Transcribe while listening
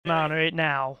on right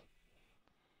now.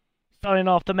 Starting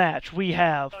off the match, we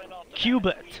have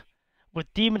Cubit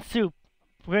with Demon Soup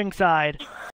ringside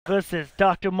versus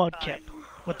Dr. Mudkip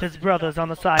with his brothers on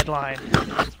the sideline.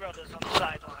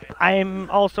 I am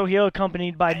also here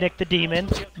accompanied by Nick the Demon,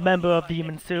 member of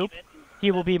Demon Soup. He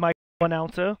will be my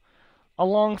announcer,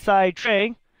 alongside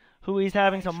Trey, who is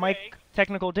having some mic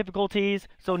technical difficulties,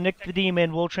 so Nick the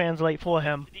Demon will translate for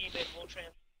him.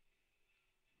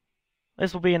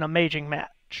 This will be an amazing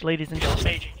match, ladies and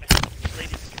gentlemen.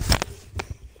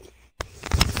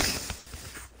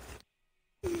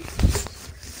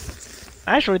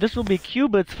 Actually, this will be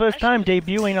Cubit's first time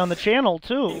debuting on the channel,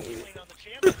 too.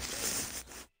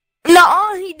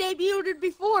 No, he debuted it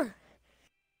before.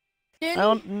 I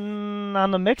don't,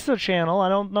 on the Mixer channel. I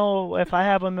don't know if I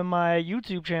have him in my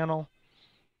YouTube channel.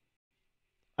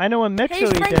 I know in Mixer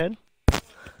he did.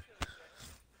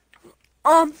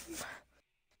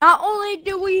 Not only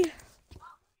do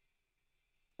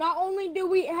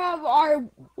we have our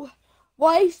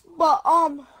wife, but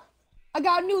I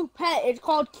got a new pet. It's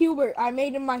called Cubert. I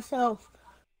made him myself.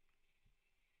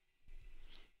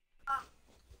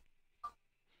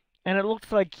 And it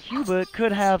looks like Cubit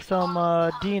could have some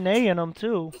DNA in him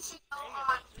too.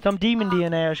 Some demon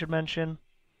DNA, I should mention.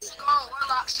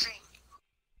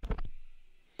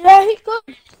 Yeah, he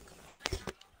could.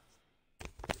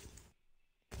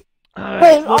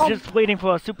 Alright, we're just waiting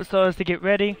for our superstars to get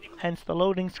ready, hence the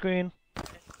loading screen.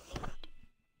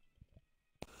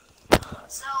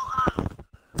 So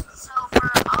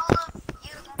for all of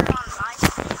you that are on live,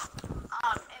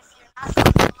 if you're not on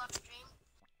the live stream.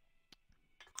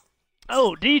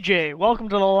 Oh, DJ, welcome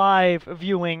to the live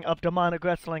viewing of Demonic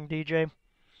Wrestling, DJ.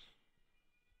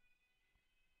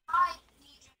 Hi,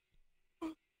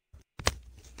 DJ.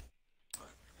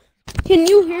 Can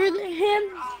you hear him?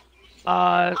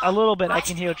 A little bit, I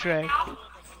can hear Trey.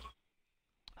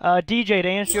 DJ, to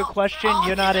answer your question,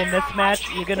 you're not in this match,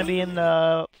 you're gonna be in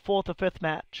the 4th or 5th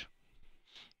match.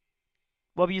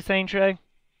 What were you saying, Trey?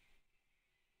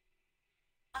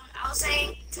 I was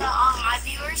saying to all my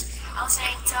viewers, I was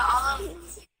saying to all of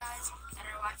you guys that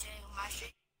are watching my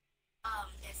stream,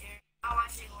 if you're not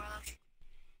watching Warlock Stream,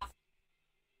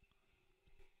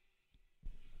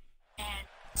 and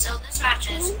so this match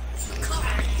is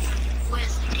Cougar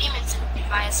with Demon Soup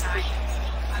by his side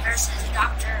versus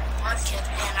Dr. Mudkip,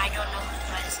 and I don't know who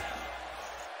plays.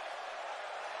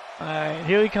 Alright,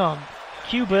 here we come.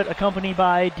 Cubit accompanied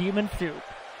by Demon Soup.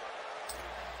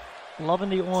 Loving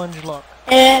the orange look.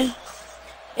 And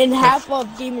half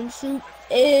of Demon Soup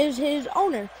is his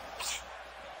owner.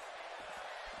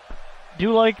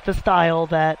 Do like the style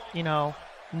that, you know,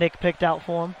 Nick picked out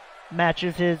for him.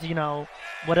 Matches his, you know,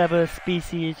 whatever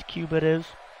species Cubit is.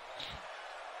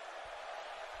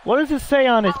 What does it say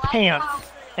on his pants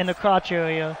in the crotch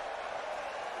area?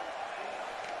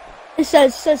 It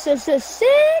says sick.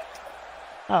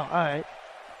 Oh, alright.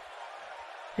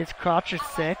 His crotch is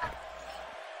sick.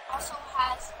 Also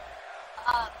has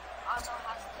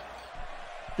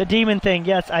The demon thing,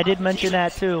 yes, I did mention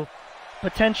that too.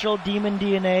 Potential demon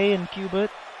DNA in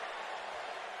Cubit.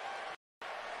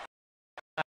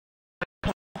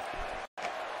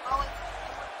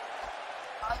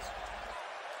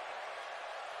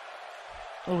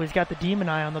 Oh, he's got the demon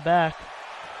eye on the back.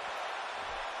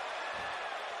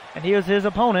 And here's his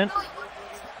opponent.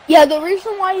 Yeah, the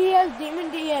reason why he has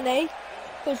demon DNA,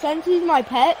 because since he's my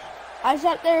pet, I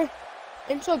sat there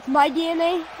and took my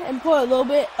DNA and put a little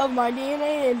bit of my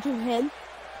DNA into him.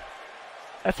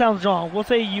 That sounds wrong. We'll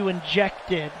say you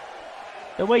injected.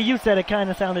 The way you said it kind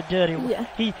of sounded dirty. Yeah.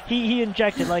 He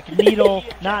injected like a needle,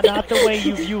 not the way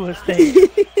you viewers think.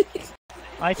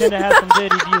 I tend to have some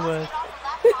dirty viewers.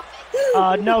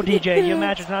 No, DJ, your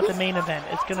match is not the main event.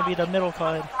 It's gonna be the middle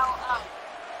card.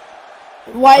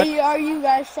 Why are you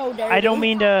guys so dirty? I don't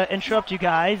mean to interrupt you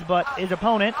guys, but his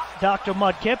opponent, Dr.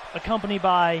 Mudkip, accompanied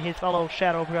by his fellow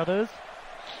Shadow Brothers.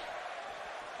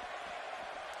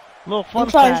 Little fun I'm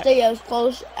trying to fact. stay as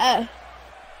close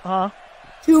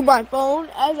to my phone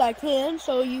as I can,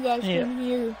 so you guys can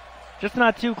hear. Just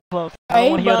not too close. I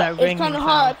don't want to hear that ringing it's kind of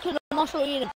hard because I'm also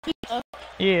eating pizza.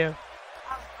 Yeah.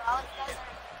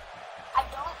 I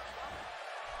don't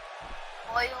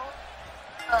oil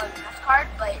NASCAR,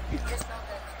 but just know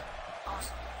that it's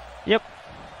awesome. Yep.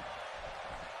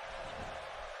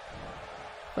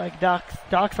 Like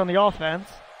Doc's on the offense.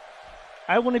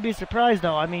 I wouldn't be surprised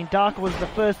though. I mean, Doc was the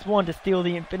first one to steal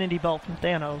the Infinity Belt from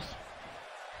Thanos.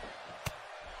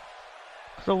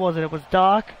 So was it? It was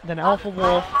Doc, then Alpha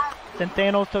Wolf, then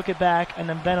Thanos took it back, and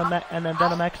then Venom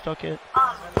X took it.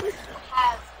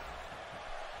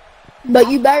 But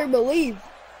you better believe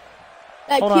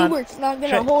that Hold on. Hubert's not gonna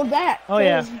Trey. hold back. Oh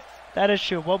yeah, 'cause that is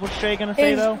true. What was Trey gonna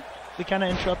say Is- though? We kind of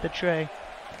interrupted Trey.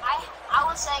 I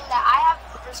was saying that I have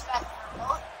respect for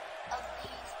both of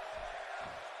these,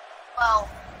 well,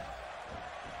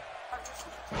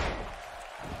 participants.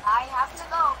 I have to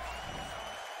go.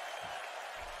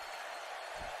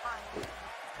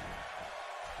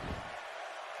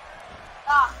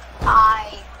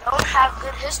 I don't have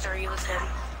good history with him.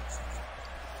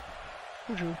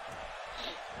 True.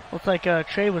 Looks like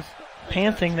Trey was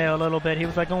pantsing there a little bit. He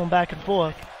was like going back and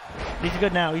forth. He's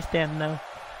good now. He's standing now.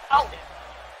 Oh,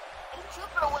 and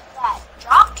Cooper with that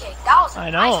drop kick. That was a I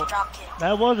know. nice drop kick.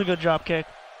 That was a good drop kick.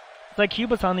 It's like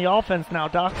Cuba's on the offense now.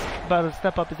 Doc's about to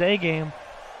step up his A game.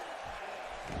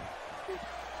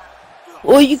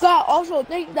 Well, you got to also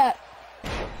think that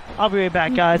I'll be right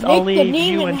back, guys. Nick I'll the leave you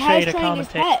Demon and Trey has to trained his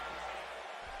commentate. pet.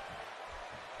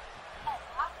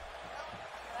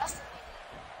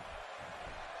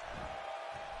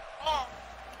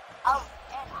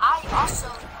 And I also,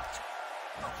 so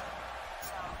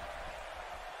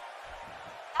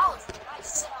that was a nice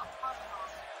sit out volleyball.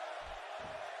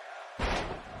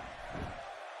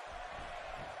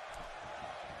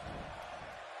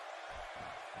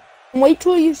 Wait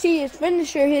till you see his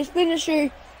finisher. His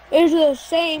finisher is the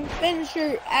same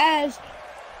finisher as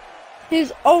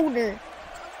his owner,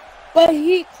 but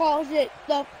he calls it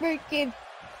the freaking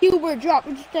Hubert drop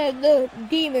instead of the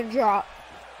Demon drop.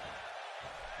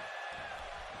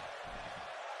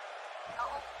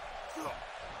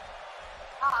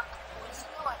 What is he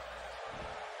doing?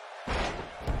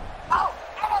 Oh,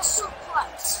 and a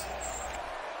suplex.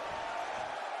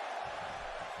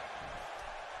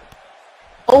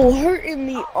 Oh, hurting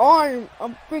the arm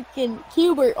of freaking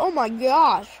Hubert. Oh my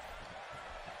gosh.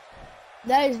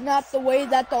 That is not the way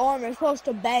that the arm is supposed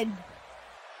to bend.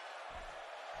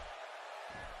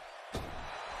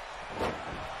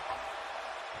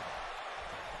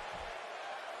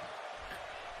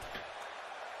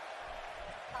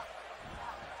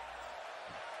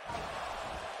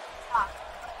 But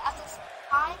at the same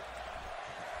time,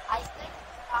 I think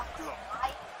Doc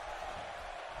might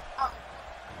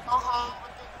go home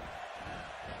with it.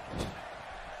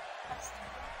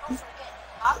 Don't forget,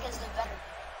 Doc is the better.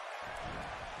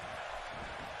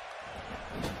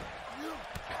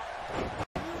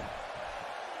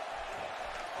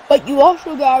 But you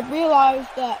also gotta realize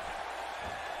that.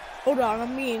 Hold on,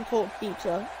 I'm eating cold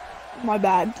pizza. My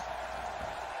bad.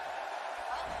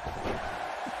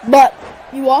 But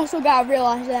you also gotta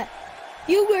realize that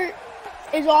Hubert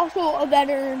is also a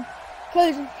veteran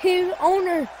because his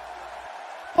owner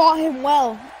taught him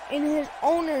well, and his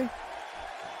owner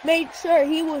made sure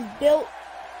he was built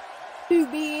to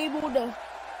be able to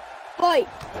fight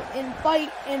and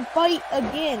fight and fight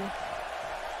again.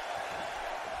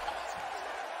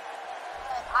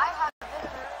 But I have been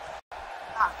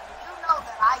Doc, you know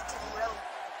that I can really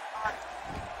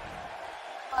argue.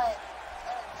 But,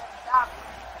 and Doc,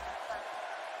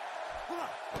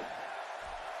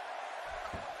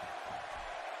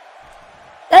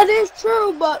 That is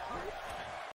true, but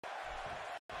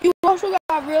you also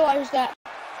gotta realize that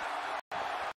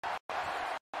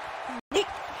Nick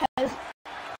has,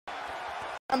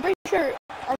 I'm not sure,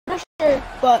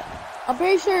 but I'm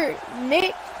pretty sure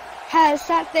Nick has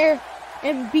sat there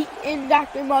and beaten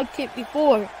Dr. Mudkip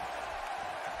before.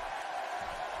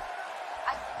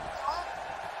 I don't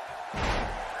agree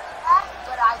with that,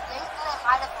 but I think that it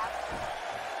might have happened.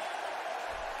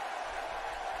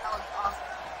 That was awesome.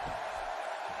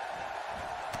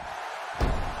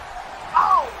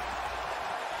 Oh!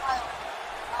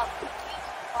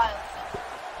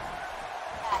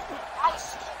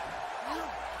 Nice kick.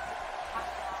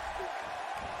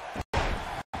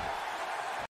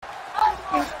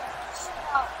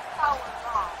 Power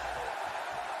bomb.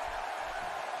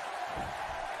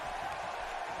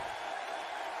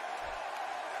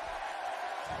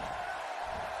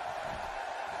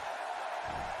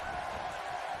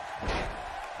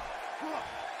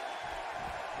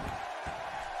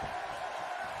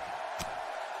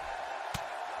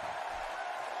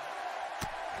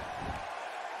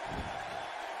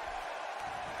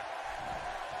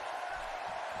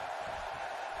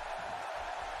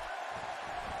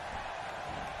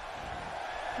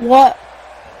 What?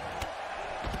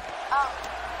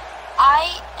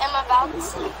 I am about to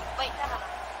say, wait, no.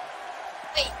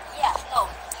 Wait, yeah, no.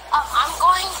 I'm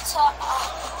going to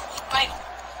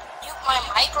mute my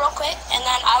mic real quick, and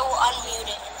then I will unmute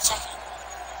it in a second.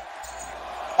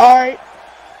 Alright.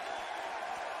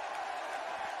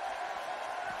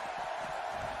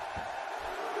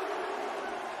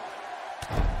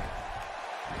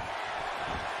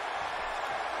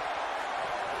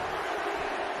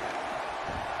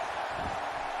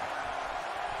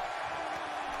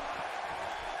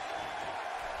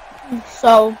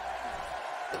 So,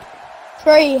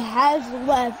 Trey has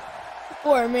left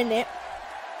for a minute.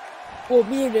 Well,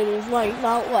 muted his mic,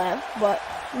 not left, but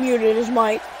muted his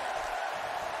mic.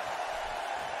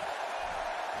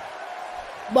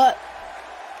 But,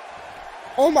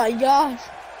 oh my gosh,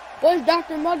 what is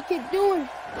Dr. Mudkip doing?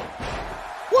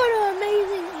 What an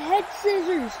amazing head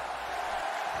scissors!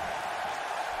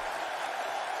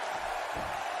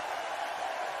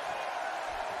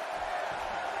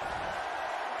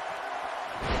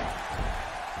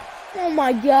 Oh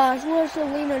my gosh, what is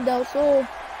Selena Del Sol?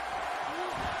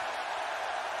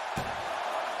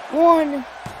 1,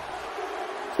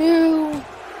 2,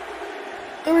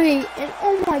 3, and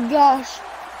oh my gosh.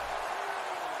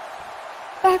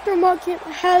 Dr. Mudkip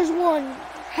has won,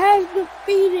 has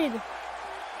defeated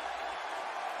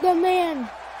the man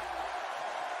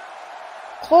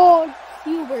called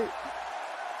Hubert.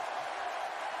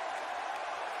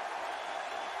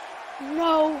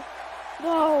 No,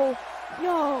 no,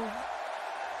 no.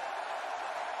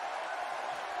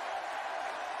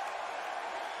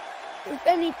 If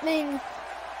anything,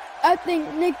 I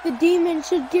think Nick the Demon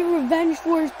should get revenge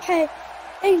for his pet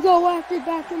and go after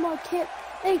Dr. Mudkip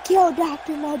and kill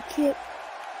Dr. Mudkip.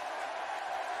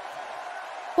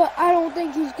 But I don't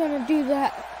think he's gonna do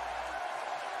that.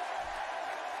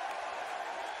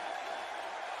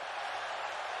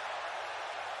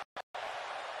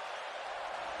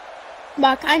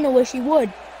 But I kinda wish he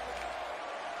would.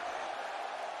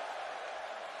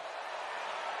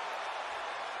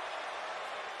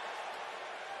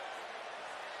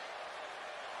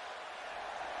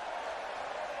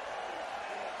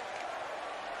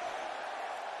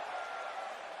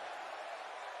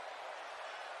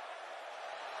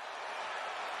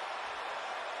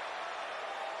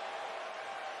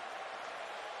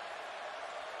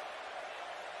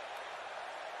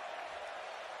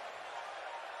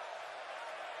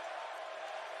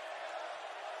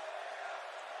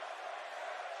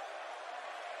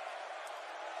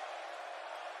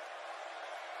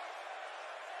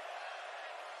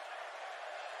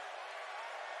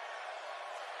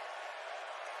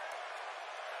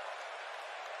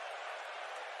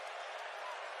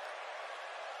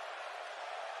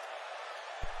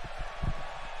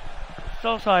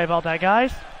 So sorry about that,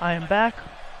 guys. I am back.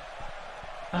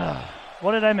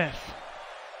 What did I miss?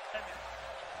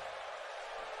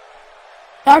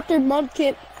 Dr.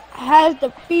 Mudkip has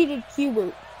defeated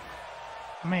Hubert.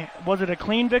 Man, was it a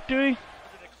clean victory?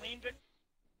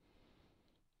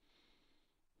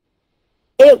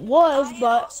 It was,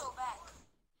 but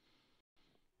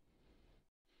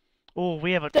Oh,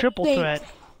 we have a triple think threat.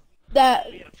 that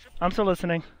I'm still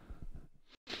listening.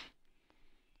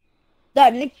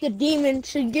 Nick the Demon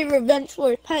should get revenge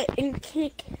for his pet and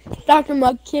kick Dr.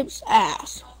 Mudkip's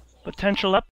ass.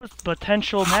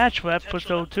 Potential match for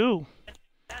episode 2.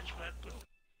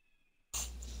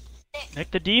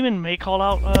 Nick the Demon may call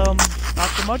out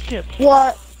Dr. Mudkip.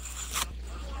 What?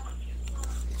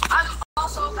 I'm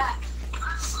also back.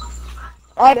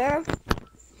 Are there?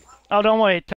 Oh, don't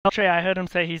worry. Tell Trey I heard him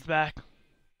say he's back.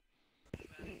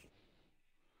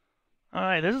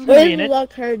 Alright, this is gonna be Where's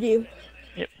luck heard you?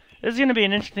 This is going to be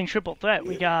an interesting triple threat.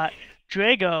 We got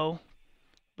Drago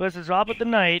versus Robert the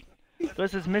Knight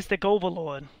versus Mystic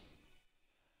Overlord.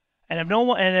 And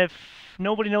if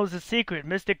nobody knows the secret,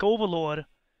 Mystic Overlord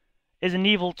is an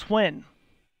evil twin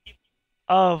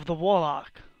of the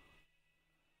Warlock.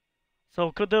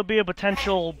 So could there be a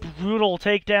potential brutal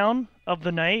takedown of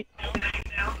the Knight?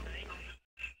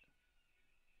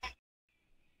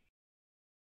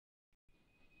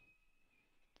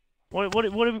 What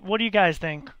do you guys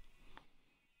think?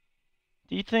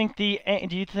 Do you think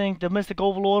the Mystic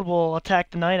Overlord will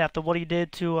attack the Knight after what he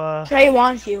did to Trey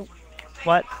wants you.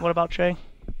 What? What about Trey?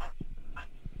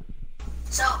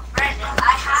 So, Brandon,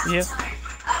 I have Yeah. some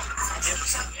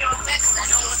text I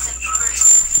don't want to be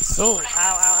first. Oh,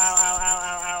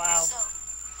 ow.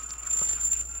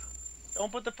 So,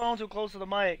 Don't put the phone too close to the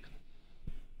mic.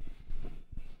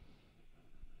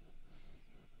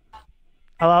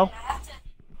 Hello? I have to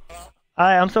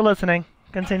Hi, I'm still listening.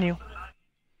 Continue.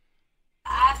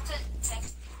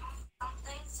 text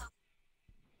something, so,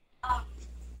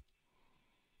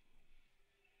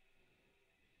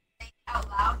 say out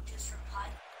loud, just reply.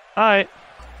 Alright.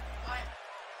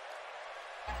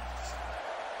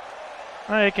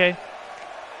 Alright, okay.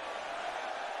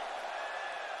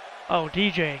 Oh,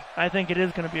 DJ, I think it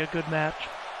is going to be a good match.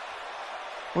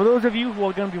 For those of you who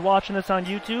are going to be watching this on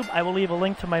YouTube, I will leave a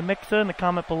link to my mixer in the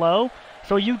comment below,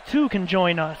 so you too can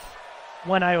join us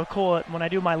when I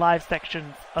do my live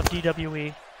sections of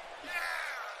DWE.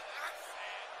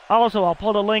 Also, I'll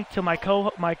put a link to my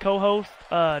co-host,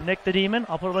 Nick the Demon.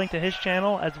 I'll put a link to his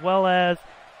channel, as well as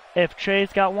if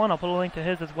Trey's got one, I'll put a link to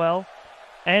his as well.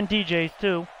 And DJ's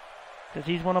too, because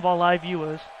he's one of our live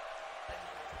viewers.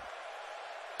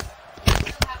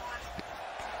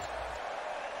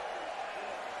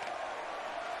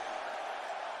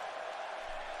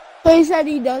 So he said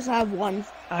he does have one.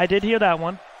 I did hear that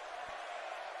one.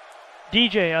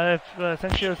 DJ,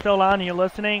 since you're still on and you're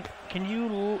listening, can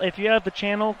you, if you have the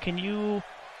channel, can you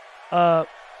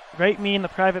rate me in the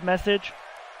private message?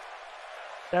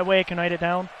 That way I can write it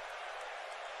down.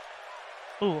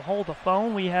 Ooh, hold the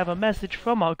phone. We have a message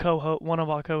from our one of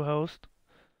our co-hosts.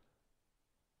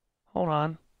 Hold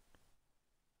on.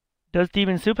 Does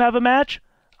Demon Soup have a match?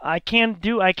 I can't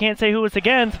say who it's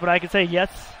against, but I can say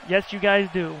yes, you guys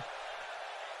do.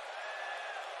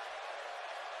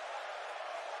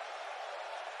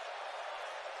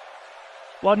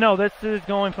 Well, no, this is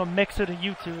going from Mixer to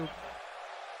YouTube.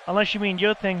 Unless you mean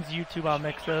your thing's YouTube on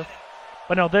Mixer.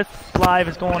 But no, this live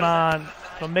is going on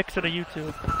from Mixer to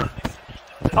YouTube.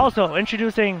 Also,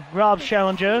 introducing Rob's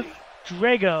challenger,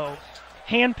 Drago,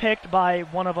 handpicked by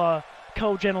one of our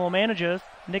co-general managers,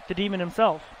 Nick the Demon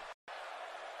himself.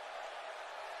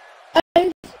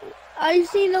 I've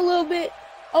seen a little bit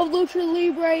of Lucha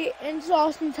Libre and saw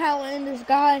some talent in this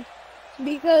guy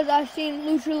because I've seen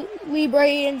Lucha Libre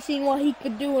and seen what he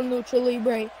could do in Lucha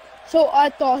Libre. So I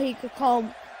thought he could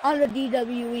come on the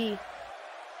DWE.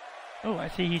 Oh, I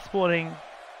see he's sporting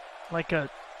like a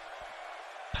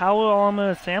power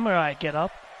armor samurai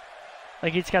getup.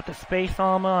 Like he's got the space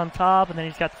armor on top and then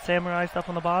he's got the samurai stuff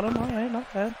on the bottom. Alright,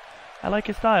 not bad. I like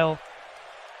his style.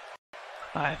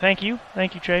 Alright, thank you.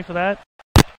 Thank you, Trey, for that.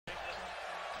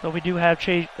 So we do have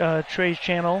Trey's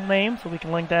channel name, so we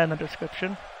can link that in the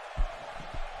description.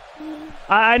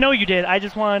 I know you did. I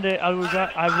just wanted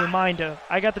a reminder.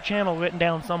 I got the channel written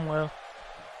down somewhere.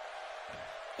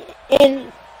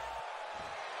 And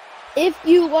if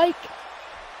you like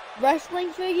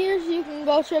wrestling figures, you can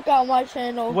go check out my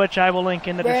channel, which I will link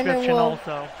in the description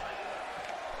also.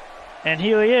 And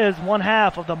here he is, one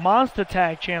half of the Monster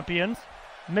Tag Champions,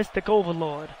 Mystic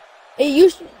Overlord.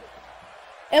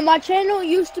 And my channel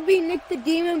used to be Nick the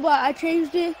Demon, but I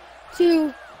changed it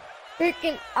to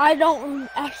freaking, I don't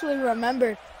actually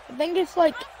remember. I think it's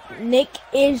like Nick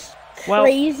is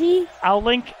Crazy.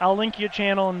 Well, I'll link your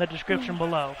channel in the description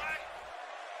below.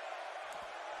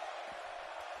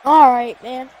 Alright,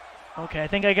 man. Okay, I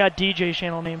think I got DJ's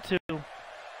channel name too. But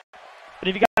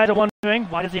if you guys are wondering,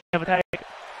 why does he have a tag?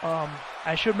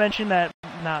 I should mention that,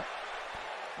 not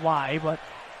why, but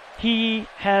he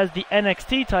has the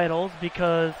NXT titles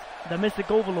because the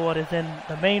Mystic Overlord is in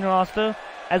the main roster,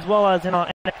 as well as in our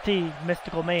NXT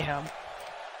Mystical Mayhem.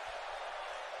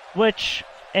 Which,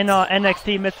 in our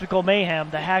NXT Mystical Mayhem,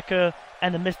 the Hacker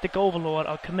and the Mystic Overlord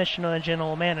are Commissioner and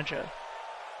General Manager.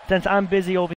 Since I'm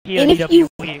busy over here at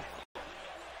DWE.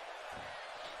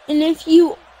 And if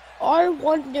you are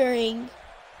wondering,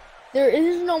 there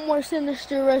is no more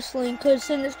Sinister Wrestling, because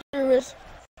Sinister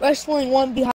Wrestling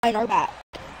went behind our back.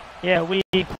 Yeah,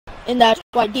 and that's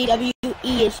why DWE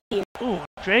is here. Ooh,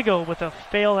 Drago with a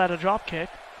fail at a dropkick.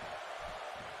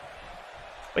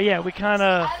 But yeah, we kind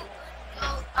of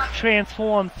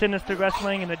transformed Sinister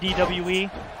Wrestling into DWE.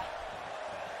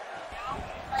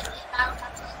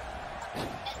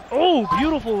 Oh,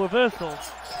 beautiful reversal.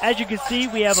 As you can see,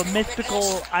 we have a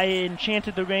mystical, I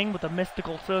enchanted the ring with a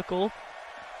mystical circle,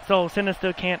 so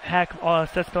Sinister can't hack our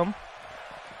system.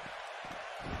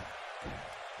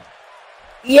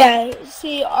 Yeah,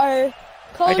 see, our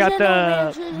I got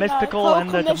the mystical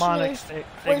and the demonic.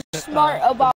 We're smart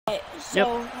about it,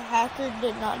 so Hacker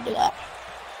did not do that.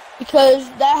 Because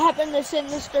that happened to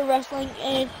Sinister Wrestling,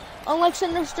 and unlike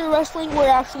Sinister Wrestling, we're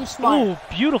actually smart. Ooh,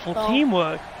 beautiful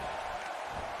teamwork.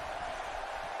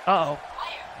 Uh-oh.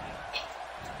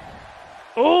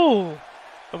 Oh!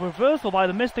 A reversal by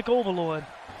the Mystic Overlord.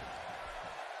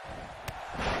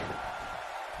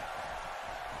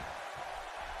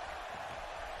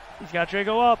 He's got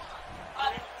Drago up.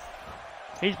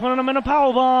 He's putting him in a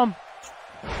powerbomb.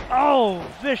 Oh,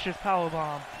 vicious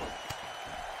powerbomb.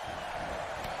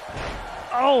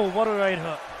 Oh, what a right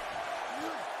hook.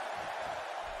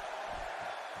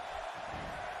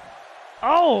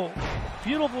 Oh,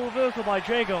 beautiful reversal by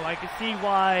Drago. I can see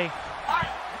why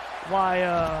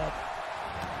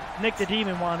Nick the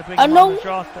Demon wanted to bring him on this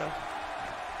roster.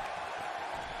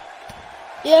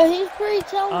 Yeah, he's pretty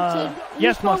talented.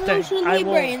 Yes, Mustang. I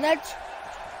will. And that's...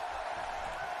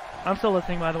 I'm still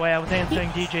listening, by the way. I was answering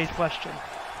DJ's question.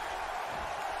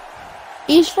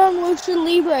 He's from Lucha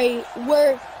Libre,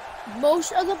 where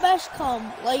most of the best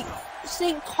come. Like,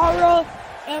 Sin Cara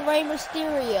and Rey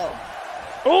Mysterio.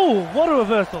 Oh, what a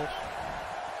reversal.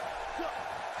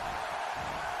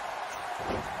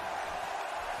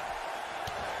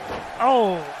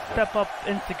 Oh, step up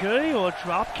insecurity or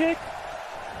drop kick.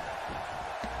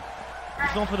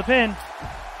 He's going for the pin.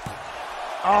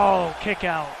 Oh, kick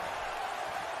out.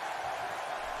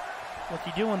 What's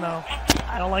he doing though?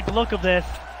 I don't like the look of this.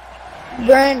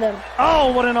 Brandon.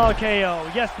 Oh, what an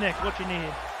RKO. Yes, Nick, what you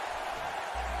need?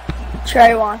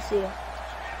 Trey wants you.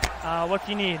 What's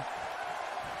he need?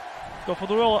 Go for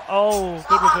the roll. Oh,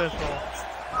 good reversal.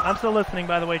 I'm still listening,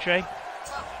 by the way, Trey.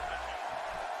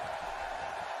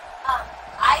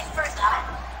 I forgot.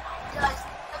 Because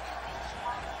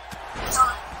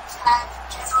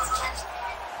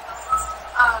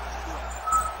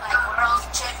like world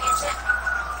championship.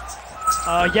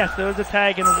 Yes, there was a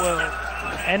tag in the world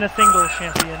and a singles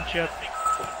championship.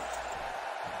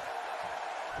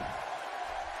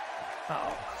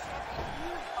 Uh-oh.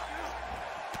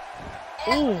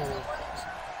 Ooh.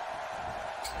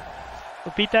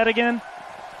 Repeat that again.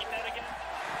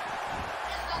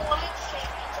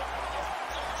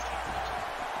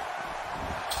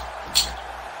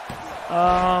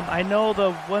 I know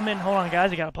the women. Hold on,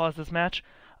 guys. I gotta pause this match.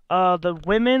 The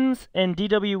women's in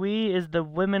DWE is the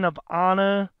Women of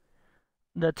Honor.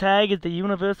 The tag is the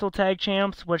Universal Tag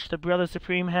Champs, which the Brothers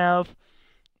Supreme have.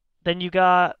 Then you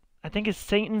got, I think it's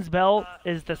Satan's Belt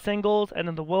is the singles, and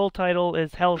then the world title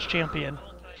is Hell's Champion.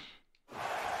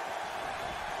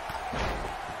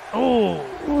 Oh!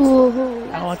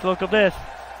 I don't like the look of this.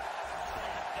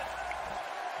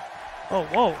 Oh,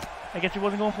 whoa. I guess he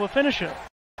wasn't going for a finisher.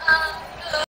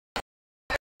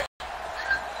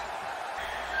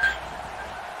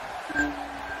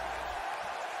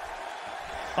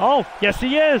 Oh, yes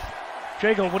he is!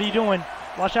 Drago, what are you doing?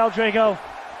 Watch out, Drago.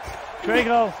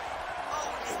 Drago.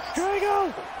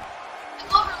 Drago!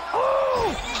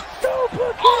 Oh!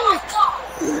 Super kick!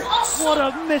 What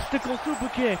a mystical super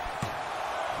kick.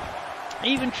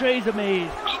 Even Trey's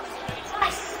amazed.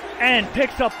 And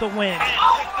picks up the win.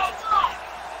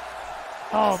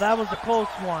 Oh, that was a close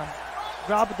one.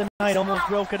 Robert the Knight almost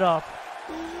broke it up.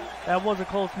 That was a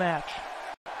close match.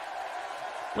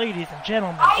 Ladies and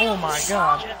gentlemen, oh my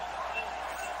god.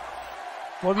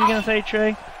 What were you gonna say,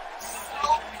 Trey?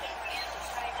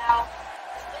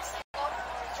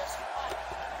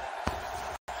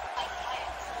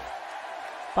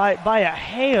 By a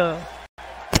hair.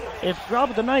 If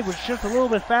Robert the Knight was just a little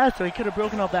bit faster, he could have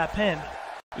broken up that pin.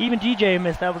 Even DJ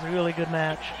missed. That was a really good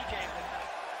match.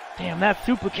 Damn, that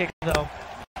super kick though.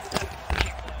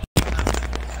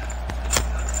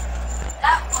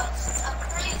 That was a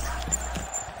crazy.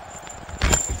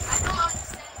 I don't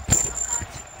understand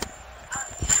sometimes.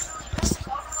 Usually Mr.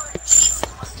 Overlord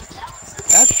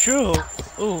cheats. That's true.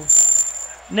 Ooh.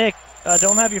 Nick,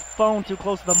 don't have your phone too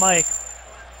close to the mic.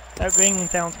 That ringing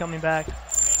sound's coming back.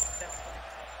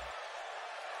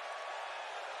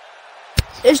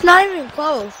 It's not even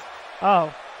close.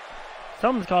 Oh.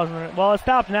 Something's causing it. Well, it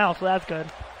stopped now, so that's good.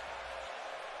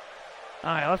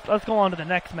 Alright, let's go on to the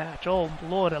next match. Oh,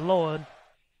 Lord, Lord.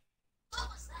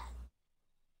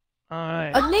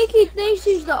 Alright. I think he thinks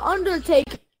he's the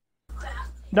Undertaker.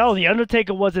 No, the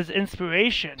Undertaker was his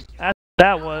inspiration. That's what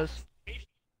that was.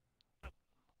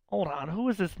 Hold on, who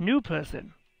is this new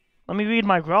person? Let me read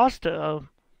my roster.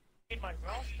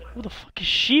 Who the fuck is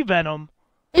She-Venom?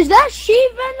 Is that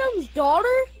She-Venom's daughter?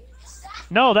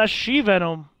 No, that's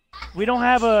She-Venom. We don't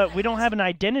have an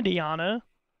identity on her.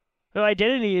 Her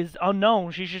identity is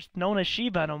unknown. She's just known as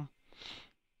She-Venom.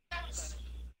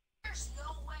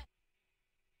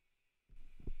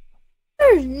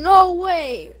 There's no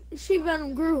way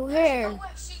She-Venom grew hair.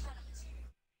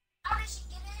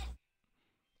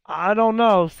 I don't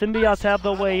know. Symbiotes have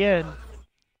their way in.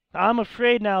 I'm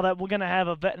afraid now that we're gonna have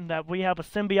a we have a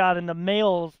symbiote in the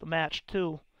males match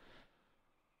too.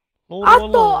 Lord, I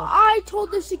Lord, thought Lord. I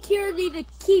told the security to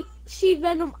keep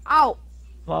She-Venom out.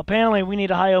 Well, apparently we need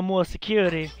to hire more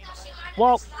security.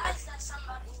 Well,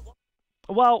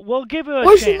 we'll give her a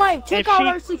Or chance. she might check out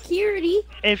our security.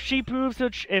 If she proves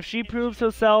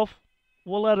herself,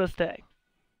 we'll let her stay.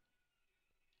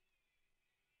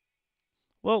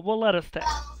 We'll let her stay.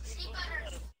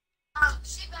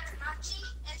 She better not cheat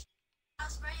and she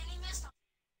not spray any mist on.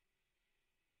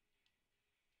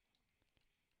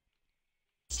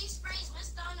 She sprays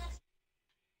mist on it.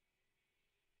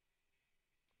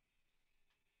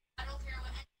 I don't care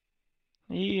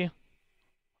what. Yeah.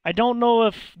 I don't know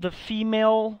if the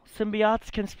female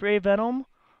symbiotes can spray venom.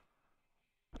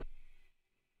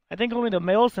 I think only the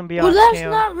male symbiotes Well, that's can.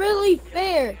 not really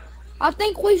fair. I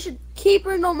think we should keep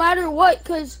her no matter what,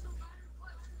 because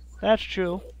That's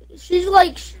true. she's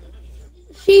like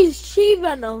She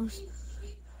Venoms.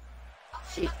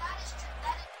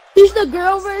 She's the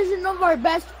girl version of our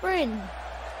best friend.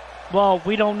 Well,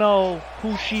 we don't know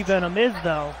who She Venom is,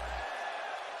 though.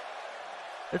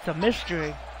 It's a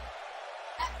mystery.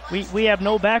 We have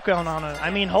no background on her. I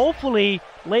mean, hopefully,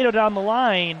 later down the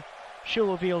line,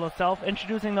 she'll reveal herself.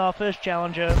 Introducing our first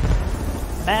challenger,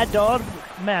 Mad Dog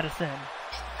Madison.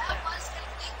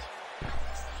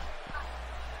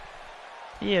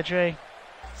 Yeah, Trey.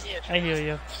 I hear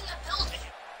you.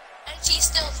 And she's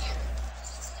still here.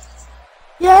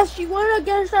 Yeah, she went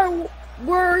against our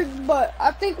words, but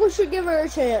I think we should give her a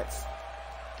chance.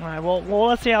 Alright, well,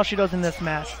 let's see how she does in this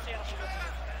match.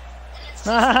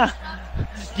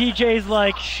 DJ's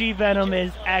like, She Venom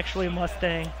is actually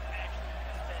Mustang.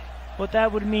 What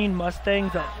that would mean,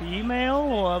 Mustang's a female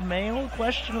or a male?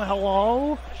 Question,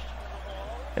 hello?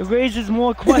 It raises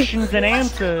more questions than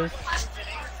answers.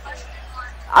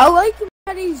 I like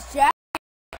Maddie's jacket.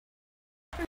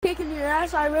 For kicking your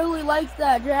ass, I really like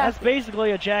that jacket. That's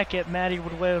basically a jacket Maddie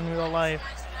would wear in real life.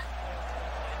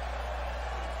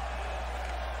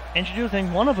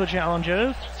 Introducing one of her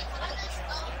challengers.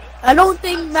 I don't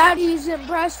think Maddie's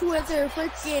impressed with her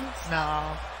freaking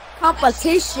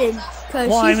competition.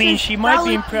 Well, I mean, she might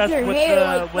be impressed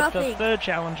with the third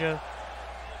challenger.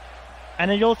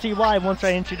 And then you'll see why once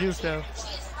I introduce her.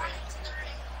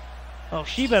 Oh,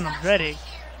 She Venom's ready.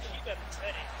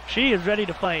 She is ready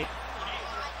to fight.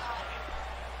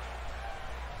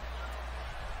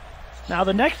 Now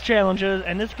the next challenger,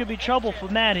 and this could be trouble for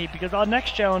Maddie, because our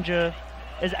next challenger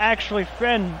is actually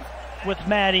friends with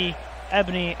Maddie,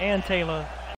 Ebony, and Taylor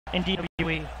in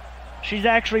DWE. She's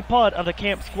actually part of the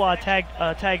Camp Squad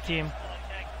tag team.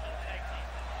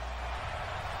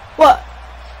 What?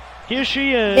 Here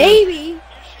she is. Maybe.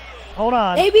 Hold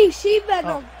on. Maybe She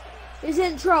Venom is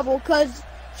in trouble, because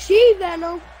She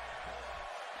Venom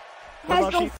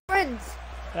has no friends.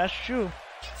 That's true.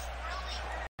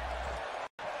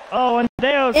 Oh, and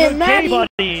there's her gay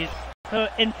buddies. Her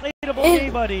inflatable gay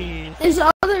buddies. This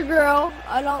other girl,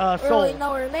 I don't really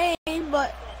know her name,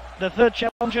 but the third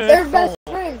challenger they're is best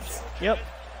friends. Yep.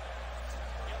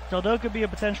 So there could be a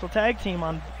potential tag team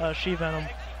on She Venom.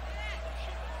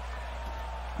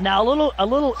 Now a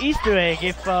little Easter egg,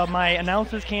 if my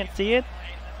announcers can't see it.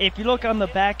 If you look on the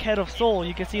back head of Soul,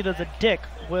 you can see there's a dick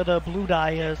where the blue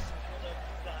dye is.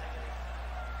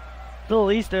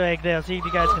 Little Easter egg there, see if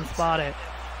you guys can spot it.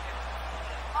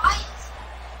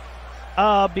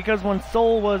 Because when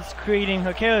Soul was creating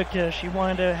her character, she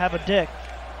wanted to have a dick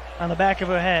on the back of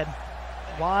her head.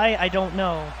 Why? I don't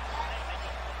know.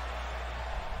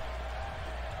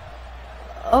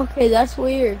 Okay, that's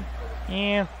weird.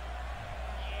 Yeah.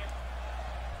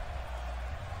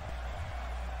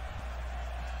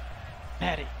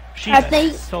 Maddie,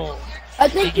 Soul. I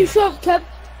think you should have kept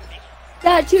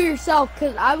that to yourself,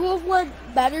 because I would have went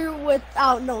better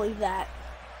without knowing that.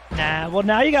 Nah, well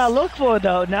now you gotta look for it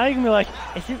though. Now you can be like,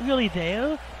 is it really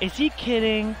there? Is he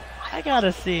kidding? I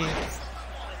gotta see.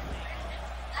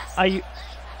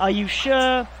 Are you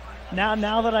sure?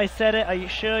 Now that I said it, are you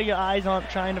sure your eyes aren't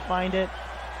trying to find it?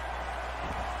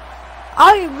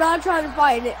 I am not trying to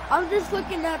find it. I'm just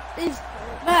looking at this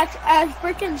match as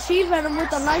freaking She Venom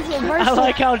with a nice reversal. I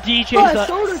like how DJ's like,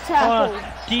 shoulder tackle.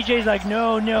 DJ's like,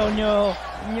 no.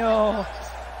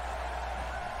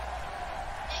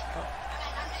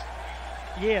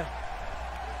 Yeah.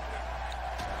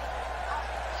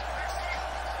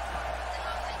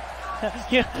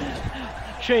 Yeah.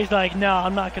 Trey's like, no,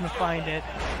 I'm not gonna find it.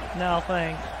 No,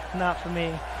 thanks. Not for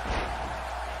me.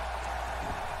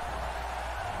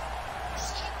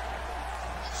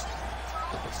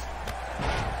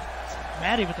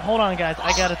 Maddie, hold on, guys.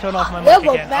 I gotta turn off my mic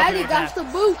again. Yeah, but Maddie got the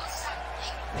boots.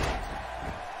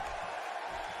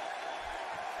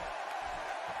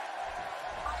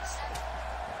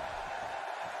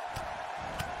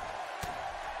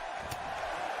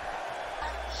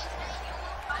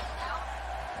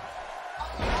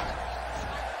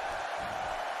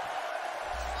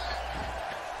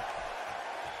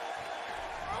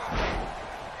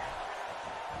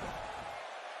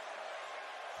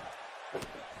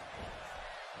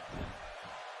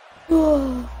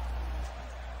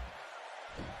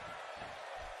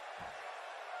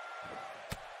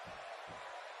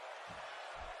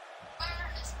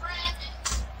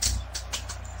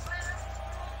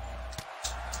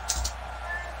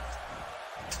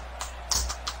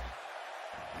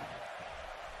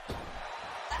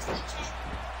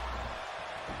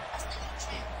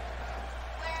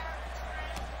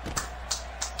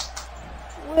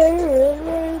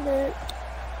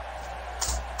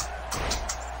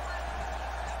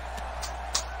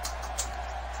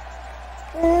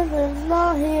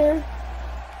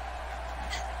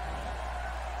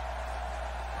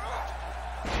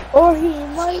 Or he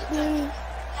might be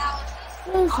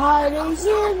just hiding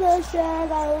in the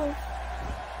shadows.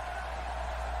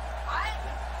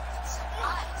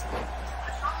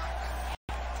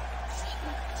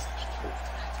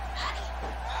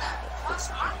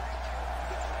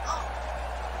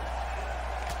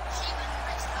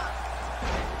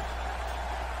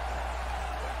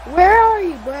 Where are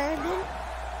you, Brandon?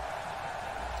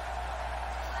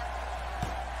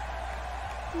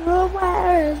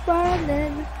 Where is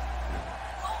Brandon?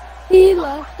 He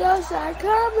left us at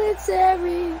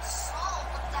commissaries.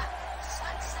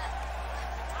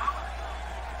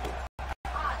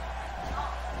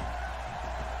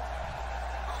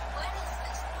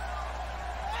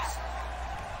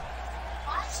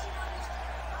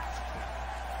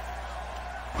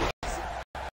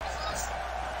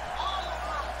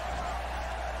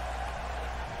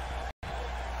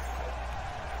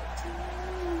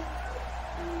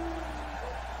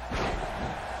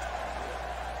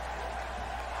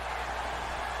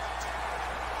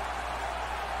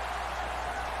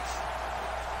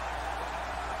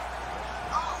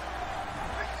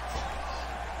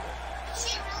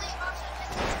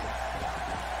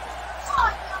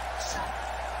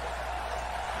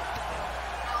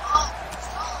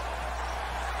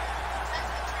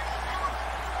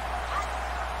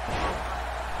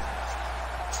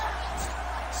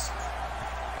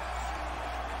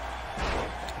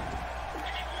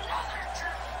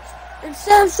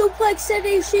 Instead of Suplex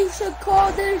City, she should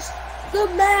call this the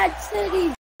Mad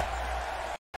City.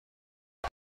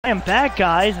 I am back,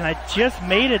 guys, and I just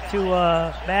made it to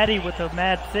Maddie with the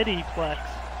Mad City Plex.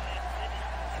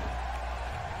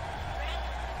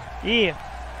 Yeah.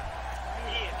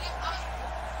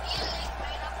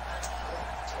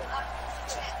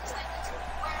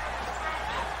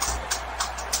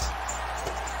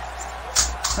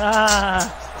 Ah,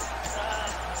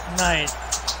 nice.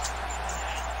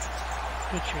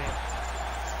 Good trade.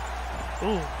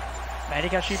 Ooh, Maddie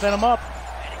got sheep him up.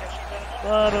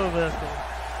 What a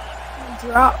vessel.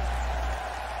 Drop.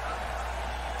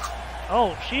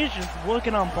 Oh, she's just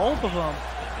working on both of them.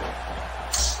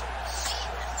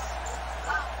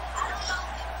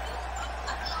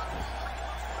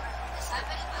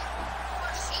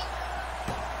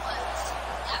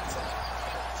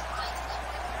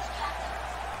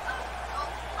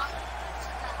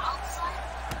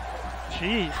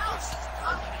 Jeez.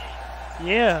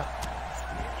 Yeah.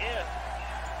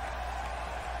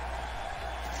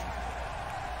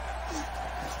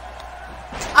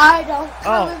 I don't.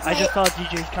 Oh, I just saw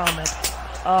DJ's comment.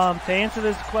 To answer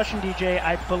this question, DJ,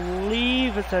 I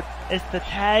believe it's the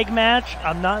tag match.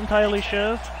 I'm not entirely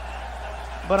sure,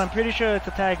 but I'm pretty sure it's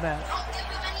a tag match.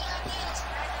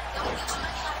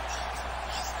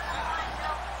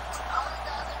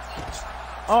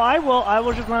 Oh, I will. I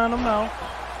will just let them know.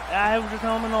 I will just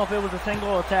let them know if it was a single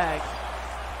or a tag.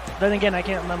 Then again, I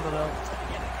can't remember though.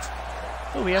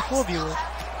 Oh, we have 4 viewers.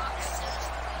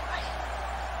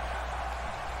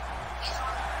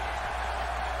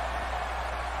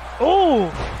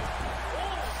 Oh!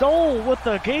 Soul with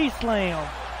the gay slam.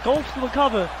 Goes to the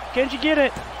cover. Can't you get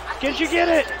it? Can't you get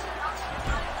it?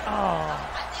 Oh.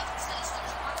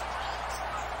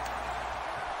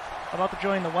 About to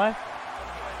join the what?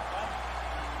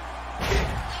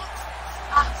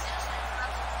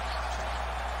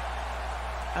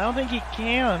 I don't think he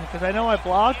can, because I know I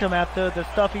blocked him after the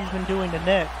stuff he's been doing to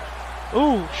Nick.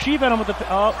 Ooh, she bet him with the...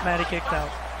 Oh, Maddie kicked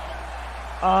out.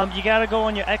 You gotta go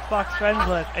on your Xbox friends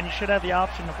list, and you should have the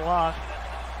option to block.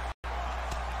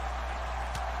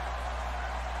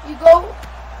 You go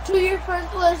to your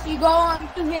friends list, you go on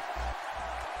to him,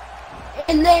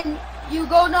 and then you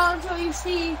go down until you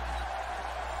see...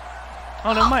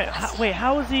 Oh, no, wait,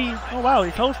 how is he... Oh, wow,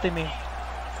 he's hosting me.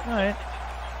 Alright.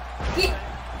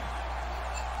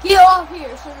 Get off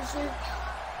here, citizen.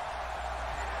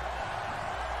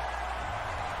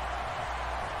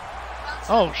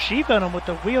 Oh, she Venom with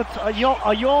the weird... Are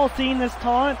you all seeing this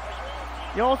taunt?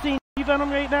 You all seeing she Venom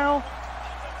right now?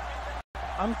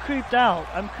 I'm creeped out.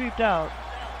 I'm creeped out.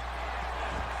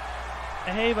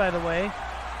 And hey, by the way.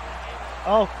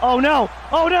 Oh no!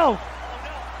 Oh no!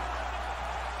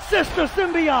 Sister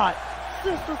Symbiote!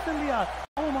 Sister Symbiote!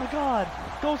 Oh my god!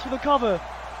 Goes for the cover.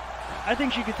 I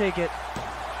think she could take it.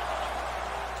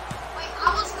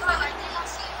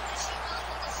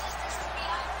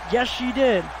 Yes, she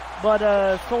did, but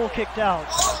Soul kicked out.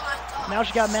 Oh Now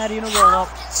she got Maddie in a roll-up.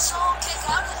 How did Soul kick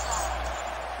out of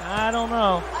that? I don't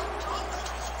know.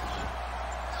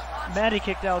 Maddie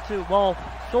kicked out too. Well,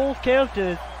 Soul's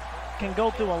characters can go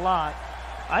through a lot.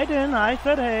 I didn't. I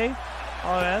said hey.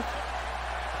 Oh, yes.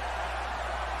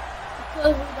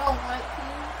 Because we don't like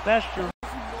you. That's true.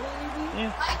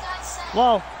 Yeah. like I said,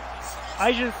 Well,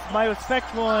 my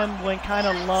respect for him went kind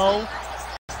of low.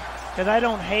 Cause I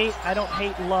don't hate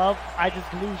love. I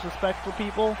just lose respect for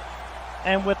people.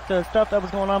 And with the stuff that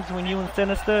was going on between you and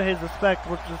Sinister, his respect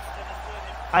was just,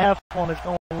 I have fun, it's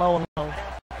going low and low.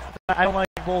 I don't like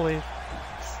bullies.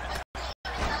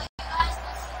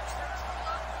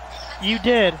 You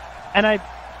did, and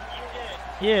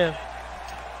yeah.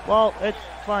 Well, it's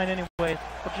fine anyways.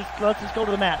 Let's just go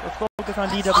to the mat. Let's focus on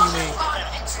DWE.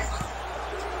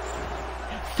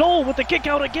 Soul with the kick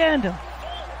out again!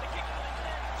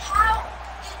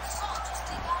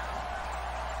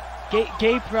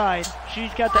 Gay pride.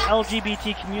 She's got the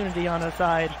LGBT community on her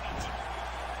side.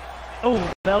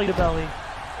 Oh, belly to belly.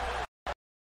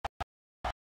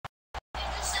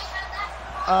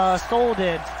 Soul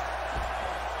did.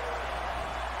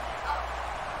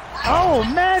 Oh,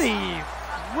 Maddie!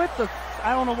 With the,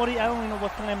 I don't even know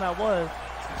what time that was.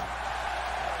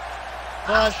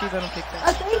 But she then kicked out.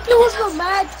 I think it was the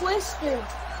Mad Twister.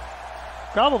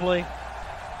 Probably.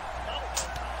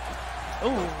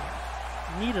 Oh,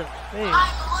 need a face.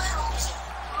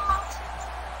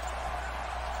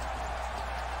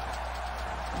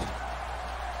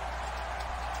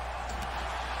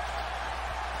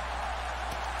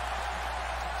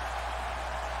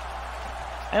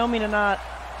 I don't mean to not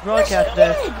broadcast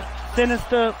this.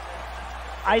 Sinister,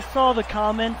 I saw the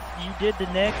comments you did to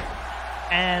Nick,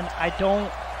 and I don't,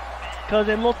 cause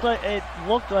it looked like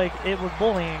it was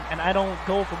bullying, and I don't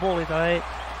go for bullies, alright?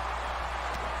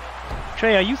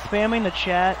 Trey, are you spamming the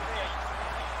chat?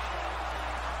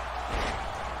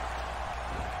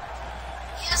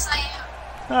 Yes, I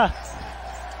am. Huh.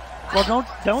 Well,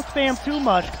 don't spam too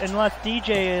much unless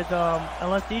DJ is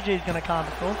gonna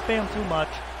comment. Don't spam too much.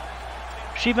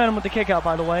 She met him with the kick out,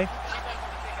 by the way.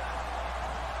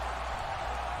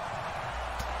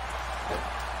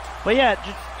 But yeah,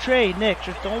 just Trey, Nick,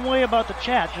 just don't worry about the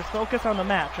chat. Just focus on the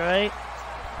match, alright?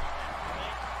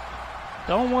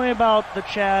 Don't worry about the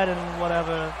chat and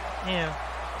whatever. Yeah.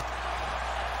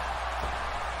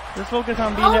 Just focus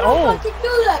on being there. Oh! I can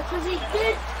do that because he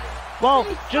did. Well,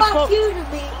 just you to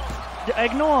me.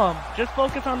 ignore him. Just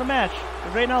focus on the match.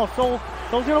 Right now, Soul's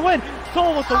gonna win.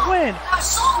 Soul with the win.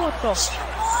 What the?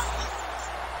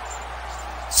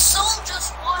 Soul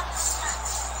just won.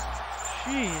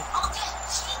 Jeez.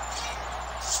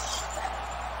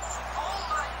 Oh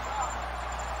my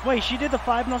god. Wait, she did the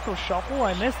 5-knuckle shuffle?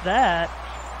 I missed that.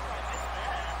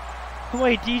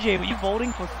 Wait, DJ, were you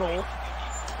voting for Soul?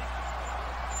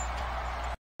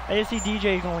 I just see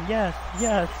DJ going, yes,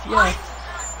 yes, yes.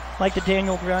 Like the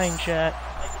Daniel Bryan chat.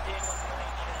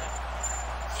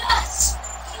 Yes!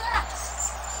 Yes!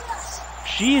 Yes!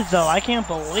 Jeez, though, I can't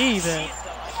believe it.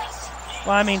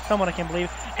 Well, I mean, someone I can't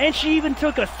believe. And she even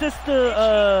took a sister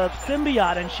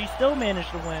symbiote, and she still managed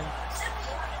to win.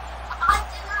 I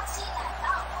did not see that.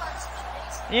 That was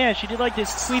amazing. Yeah, she did like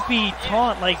this creepy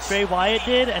taunt like Bray Wyatt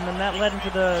did, and then that led into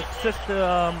the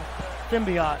sister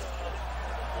symbiote.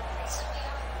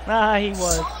 Ah, he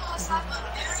was. Soul must have a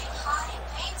very high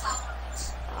pain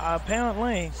tolerance.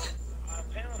 Apparently.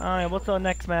 Alright, what's our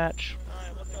next match?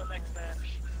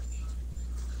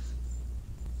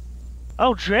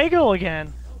 Oh, Drago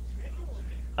again!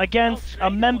 Against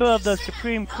a member of the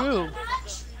Supreme Crew.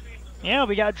 Yeah,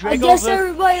 we got Drago I guess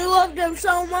everybody loved him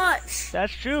so much.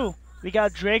 That's true. We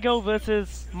got Drago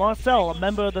versus Marcel, a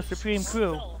member of the Supreme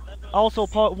Crew. Also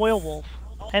part werewolf.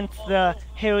 Hence the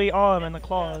hairy arm and the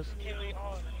claws.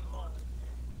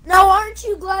 Now, aren't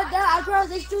you glad that I brought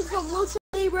this dude from Lucha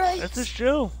Libre? This is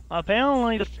true.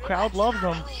 Apparently the crowd loves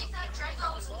him.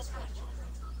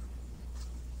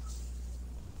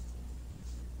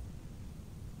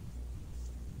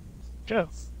 Sure.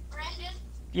 Brandon?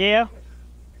 Yeah?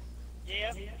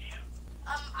 I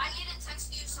need to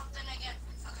text you something again,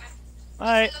 okay?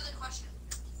 Alright. Another question.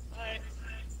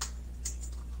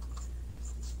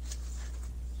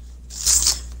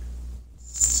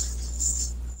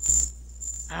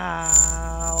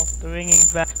 Ow. The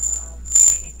ringing's back.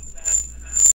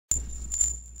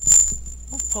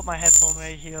 I'll put my headphone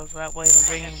right here so that way the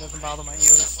ringing doesn't bother my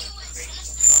ears.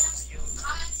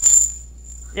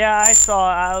 Yeah, I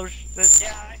saw.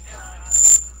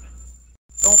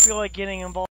 Don't feel like getting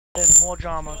involved in more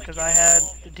drama because I had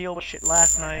to deal with shit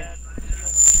last night.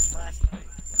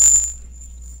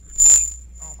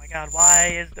 Oh my god, why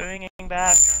is the ringing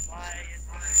back?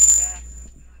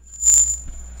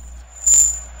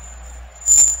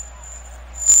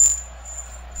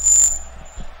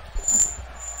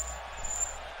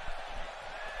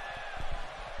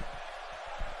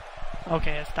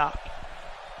 Okay, it stopped.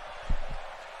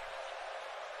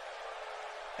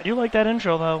 I do like that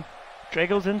intro though.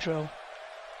 Drago's intro.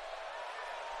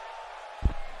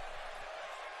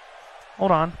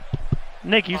 Hold on.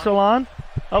 Nick, you still on?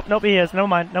 Oh, nope, he is. Never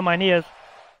mind, he is.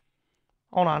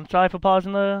 Hold on, sorry for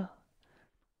pausing the...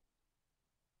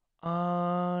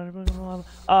 no,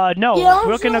 Yeah,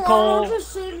 Brooke and Nicole...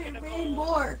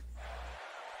 More.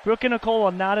 Brooke and Nicole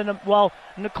are not in a... Well,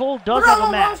 Nicole does have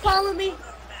a match. Calling me.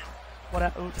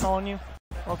 Who's calling you?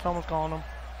 Oh, someone's calling him.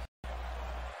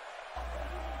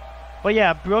 But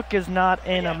yeah, Brooke is not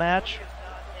in a match.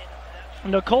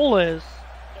 Nicole is.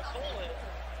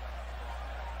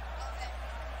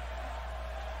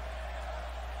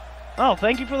 Oh,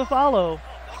 thank you for the follow.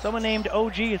 Someone named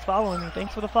OG is following me.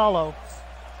 Thanks for the follow.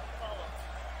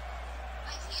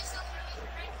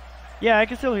 Yeah, I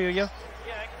can still hear you.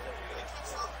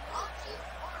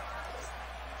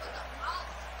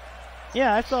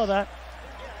 Yeah, I saw that.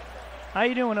 How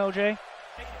you doing, OJ?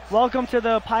 Welcome to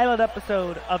the pilot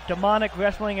episode of Demonic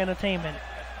Wrestling Entertainment.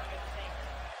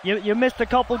 You missed a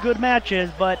couple good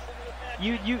matches, but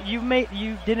you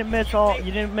didn't miss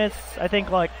I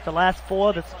think like the last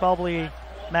 4. That's probably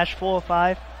match 4 or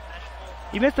 5.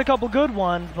 You missed a couple good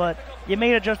ones, but you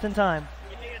made it just in time.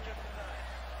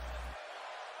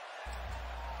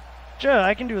 Sure,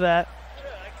 I can do that.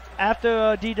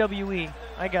 After DWE,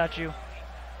 I got you.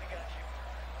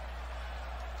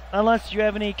 Unless you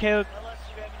have any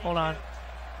hold on.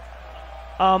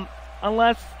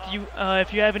 Unless you,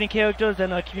 if you have any characters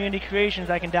in community creations,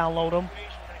 I can download them.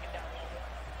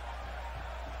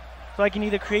 So I can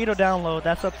either create or download.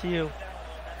 That's up to you.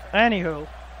 Anywho,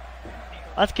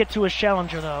 let's get to his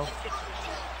challenger, though.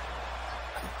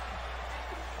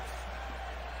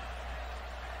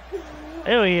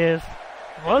 There he is,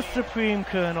 the Supreme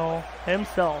Colonel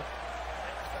himself.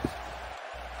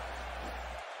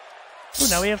 Ooh,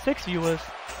 now we have 6 viewers.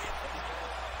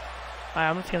 Alright,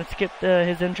 I'm just gonna skip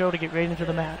his intro to get right into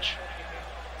the match.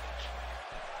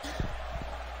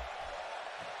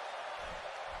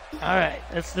 Alright,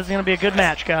 this is gonna be a good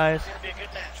match, guys.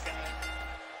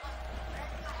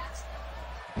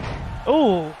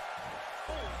 Ooh!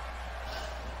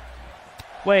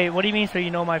 Wait, what do you mean, so you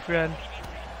know my friend?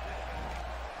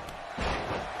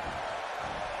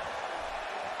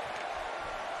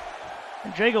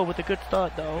 And Drago with a good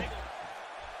start, though.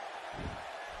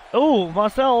 Oh,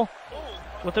 Marcel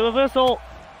with the reversal.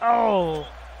 Oh,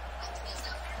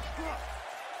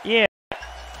 yeah.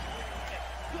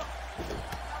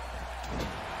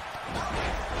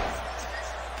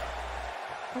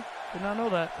 Oh, did not know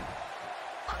that.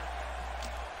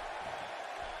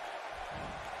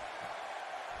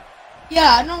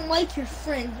 Yeah, I don't like your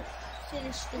friend.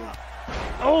 Sinister.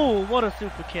 Oh, what a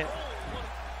super kick.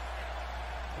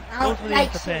 I don't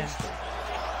like Sinister.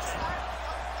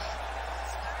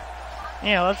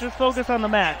 Yeah, let's just focus on the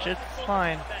match. It's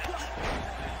fine.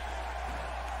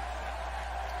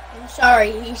 I'm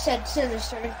sorry, he said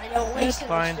Sinister. I don't like Sinister.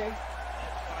 Fine.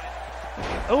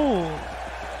 Oh,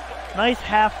 nice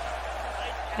half.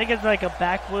 I think it's like a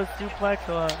backwards suplex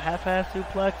or a half-ass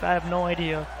suplex. I have no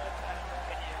idea.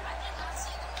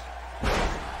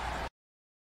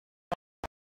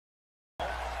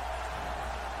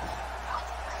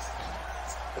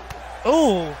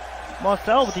 Oh,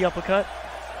 Marcel with the uppercut.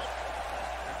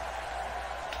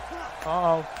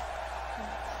 Uh-oh.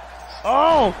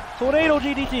 Oh! Tornado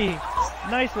GDT!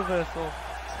 Nice reversal.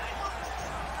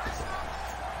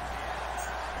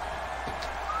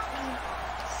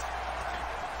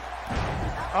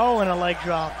 Oh, and a leg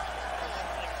drop.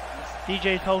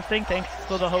 DJ's hosting. Thanks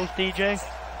for the host, DJ.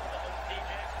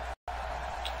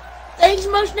 Thanks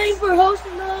much, Nate, for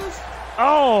hosting those.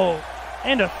 Oh!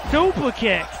 And a super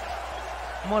kick!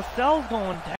 Marcel's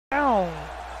going down.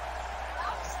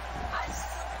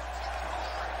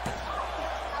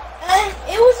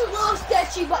 It was a little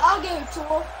sketchy, but I'll give it to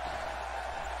him.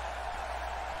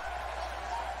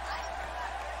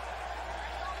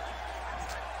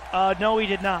 No, he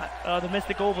did not. The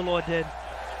Mystic Overlord did.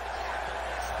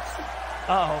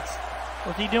 Uh-oh.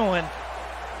 What's he doing?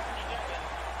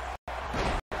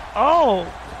 Oh!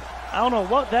 I don't know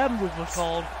what that move was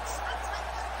called.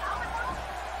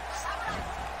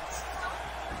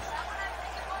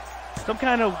 Some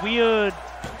kind of weird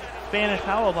Spanish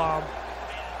powerbomb.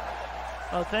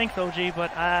 Oh, thanks, OG, but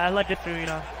I like this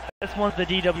arena. This one's the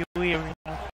DWE arena.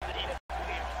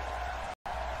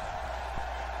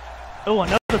 Oh,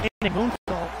 another standing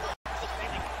moonsault.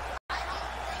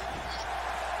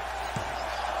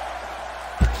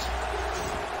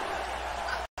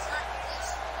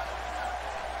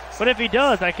 But if he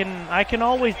does, I can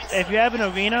always, if you have an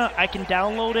arena, I can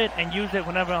download it and use it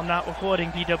whenever I'm not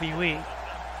recording DWE.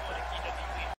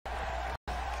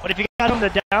 But if you got him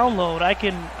to download, I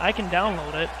can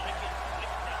download it.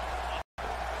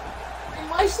 And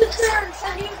my sister and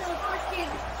send you the first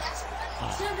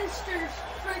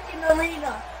the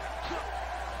arena.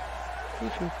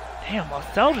 Damn,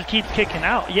 Marcel just keeps kicking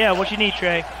out. Yeah, what you need,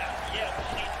 Trey?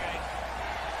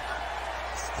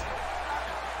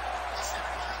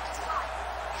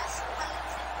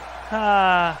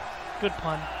 Ah, good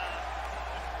pun.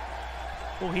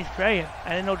 Oh, he's praying. I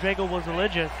didn't know Drago was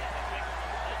religious.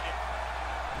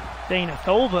 Saying it's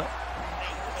over.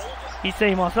 He's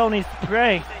saying Marcel needs to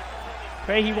pray.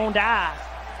 Pray he won't die.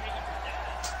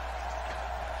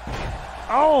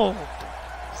 Oh!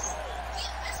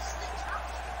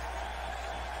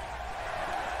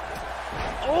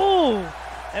 Oh!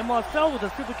 And Marcel with a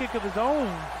super kick of his own.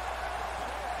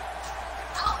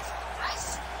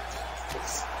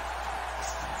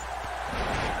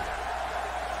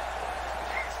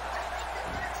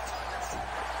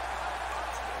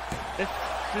 This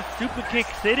is super kick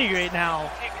city right now.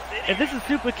 If this is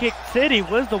super kick city,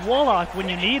 where's the Warlock when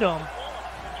you need him?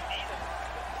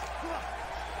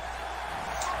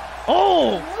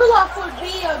 Oh! Warlock would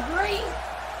be a great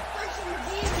person to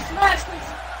be in this match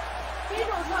because he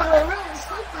knows how to really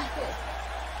super kick.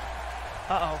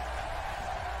 Uh-oh.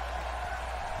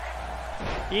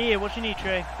 Yeah, what you need,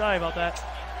 Trey? Sorry about that.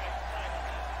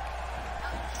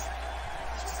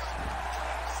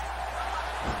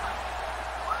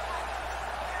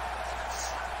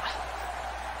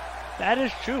 That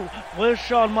is true. Where's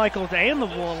Shawn Michaels and the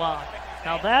Warlock?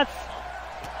 Now that's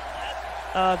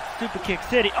Super Kick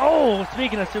City. Oh,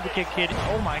 speaking of Super Kick City,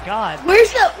 oh my God.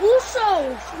 Where's the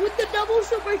Usos with the double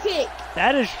super kick?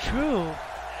 That is true.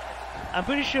 I'm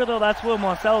pretty sure though that's where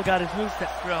Marcel got his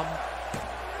moveset from.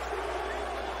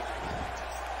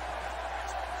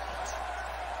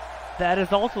 That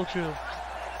is also true.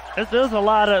 There's a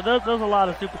lot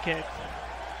of super kicks.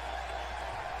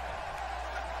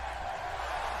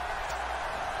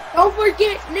 Don't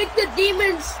forget Nick the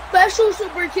Demon's special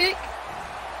super kick.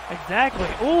 Exactly.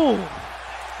 Ooh,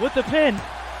 with the pin.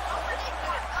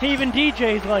 Even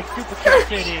DJ's like Super Kick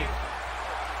City.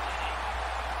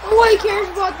 Nobody cares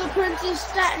about the Princess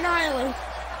Staten Island.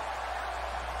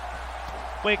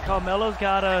 Wait, Carmelo's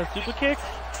got a super kick?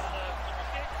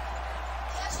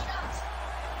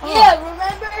 Oh. Yeah,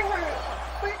 remember her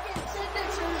freaking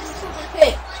signature is a super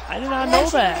kick. I did not know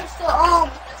that. She used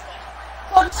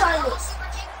to, Fun Silence.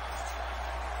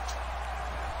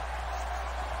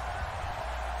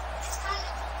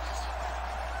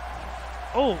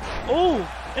 Oh, oh,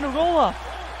 in a roll up.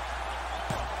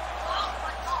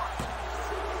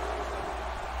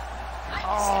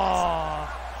 Oh.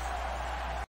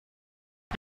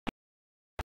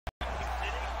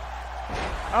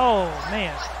 Oh,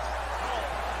 man.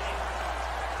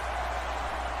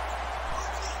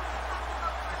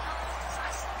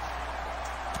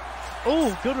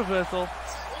 Oh, good reversal.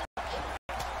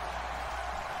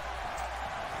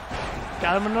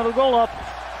 Got him another roll up.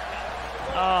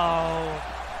 Oh.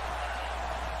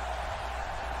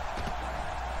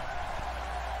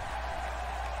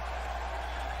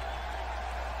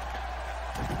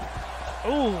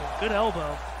 Oh, good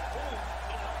elbow.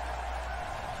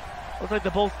 Looks like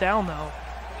they're both down though.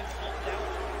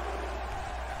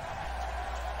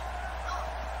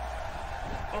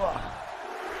 Ugh.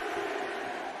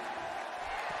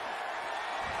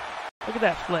 Look at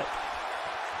that flip.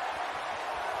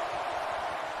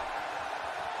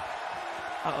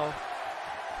 Uh-oh.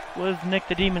 Where's Nick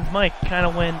the Demon's mic? Kind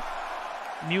of went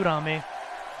mute on me.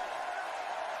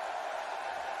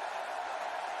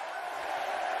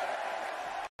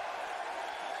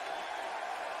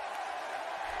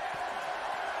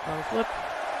 Flip.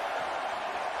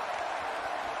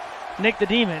 Nick the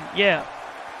Demon, yeah.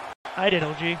 I did,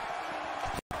 OG.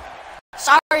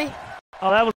 Sorry. Oh,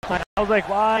 that was fine. I was like,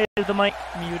 why is the mic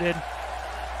muted?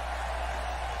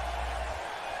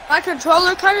 My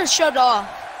controller kind of shut off.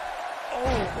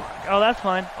 Oh, that's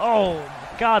fine. Oh,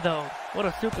 my God, though. What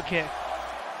a super kick.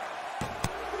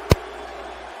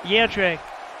 Yeah, Trey.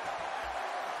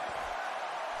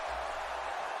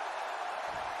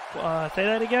 Say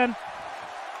that again?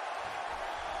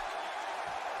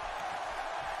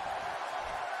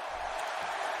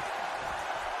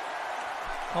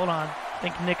 Hold on. I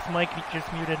think Nick's mic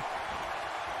just muted.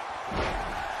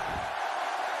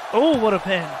 Oh, what a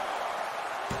pin.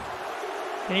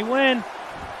 Can he win?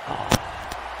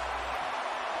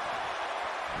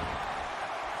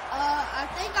 I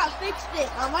think I fixed it.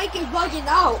 My mic is bugging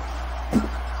out.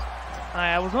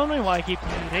 I was wondering why I keep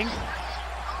muting.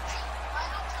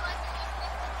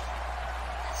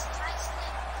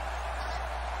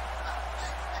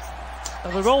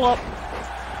 Another roll up.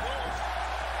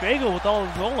 Drago with all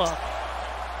his roll up.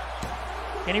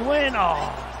 Can he win?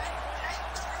 Oh.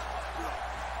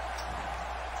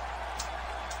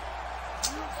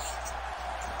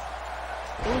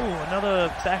 Ooh, another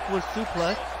backwards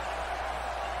suplex.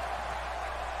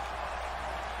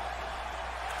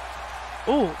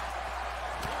 Ooh.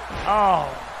 Oh.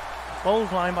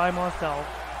 Clothesline by Marcel.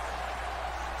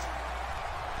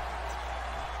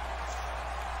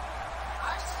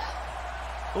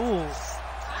 Ooh.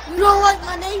 You don't like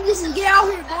my name? Listen, get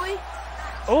out here, boy.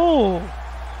 Ooh.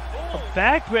 A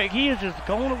back break. He is just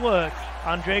going to work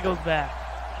on Drago's back.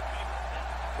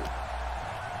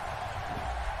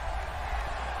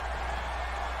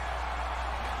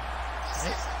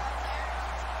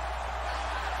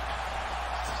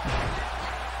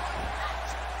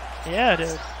 Yeah, it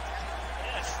is.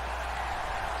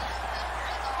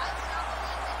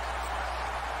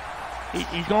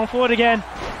 He's going for it again.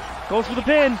 Goes for the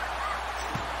pin.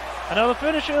 Another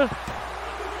finisher.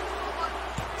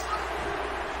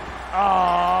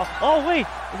 Oh, wait.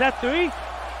 Is that 3?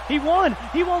 He won.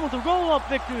 He won with a roll-up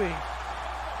victory.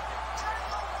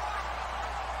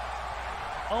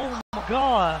 Oh, my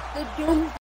God. The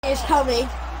doomsday is coming.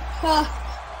 Huh.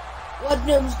 What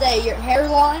doomsday? Your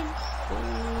hairline?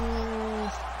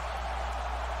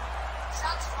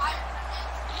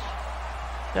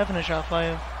 Definite shot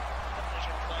fire.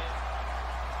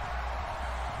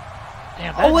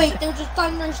 Damn, Oh wait, there's a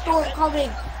thunderstorm coming.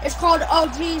 It's called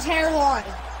OG's hairline.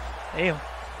 Damn.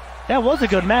 That was a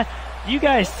good match. You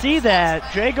guys see that?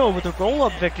 Drago with a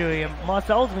roll-up victory, and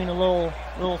Marcel's being a little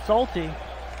salty.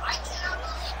 I cannot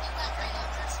believe you let Drago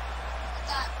just with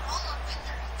that roll-up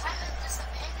victory, kind of just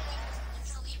abandoning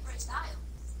his neutral Libre style.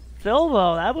 Still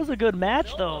though, that was a good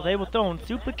match though. They were throwing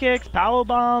super kicks, power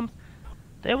bombs.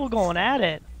 They were going at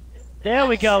it. There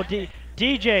we go, DJ.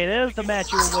 There's the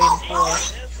match you were waiting for.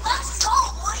 Let's go,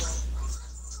 boy.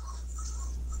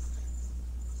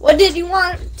 What did you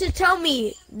want to tell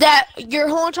me? That your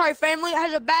whole entire family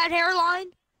has a bad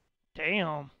hairline?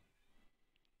 Damn.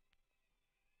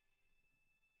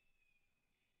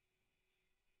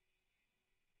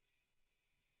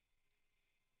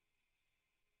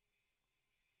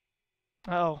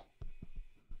 Oh.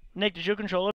 Nick, did you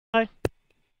control it?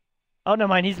 Oh, never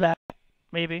mind. He's back.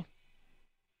 Maybe.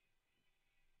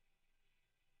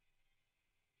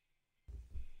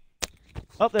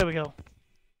 Oh, there we go.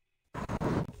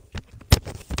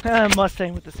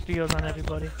 Mustang with the spears on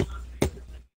everybody.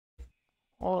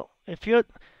 Well, if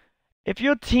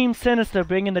you're Team Sinister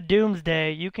bringing the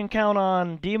Doomsday, you can count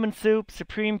on Demon Soup,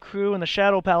 Supreme Crew, and the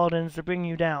Shadow Paladins to bring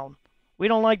you down. We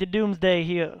don't like the Doomsday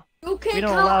here. You can't We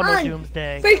don't count allow no on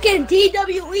Doomsday. freaking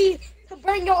DWE to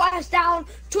bring your ass down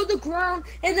to the ground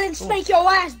and then spank your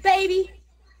ass, baby.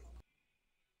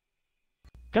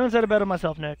 Couldn't have said it better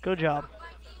myself, Nick. Good job.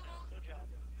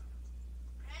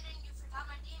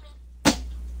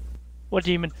 What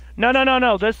demon? No.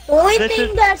 This. The only this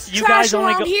thing is, that's you trash guys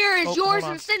only around go here is oh, yours hold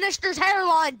on. and Sinister's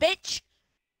hairline, bitch.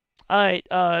 Alright,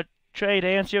 Trey, to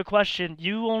answer your question,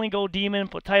 you only go demon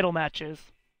for title matches.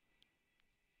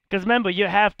 Because remember, you're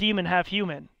half demon, half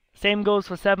human. Same goes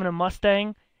for Seven and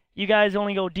Mustang. You guys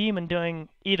only go demon during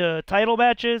either title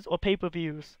matches or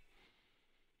pay-per-views.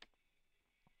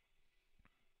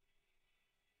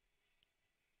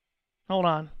 Hold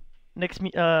on. Nick's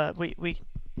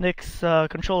Nick's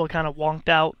controller kind of wonked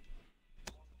out.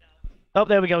 Oh,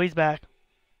 there we go. He's back.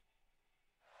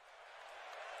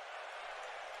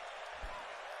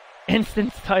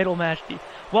 Instant title match.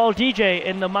 Well, DJ,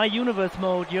 in the My Universe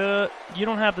mode, you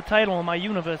don't have the title in My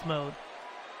Universe mode.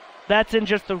 That's in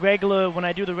just the regular, when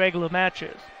I do the regular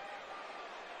matches.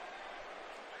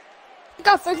 I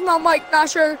got fixed my mic, not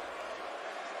sure.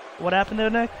 What happened there,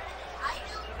 Nick? I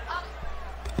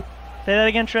do, Say that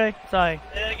again, Trey. Sorry.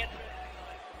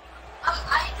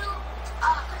 I do,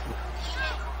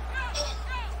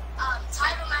 in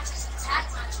title matches and tag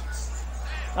matches.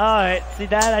 Alright, see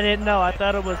that I didn't know. I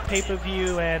thought it was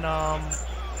pay-per-view and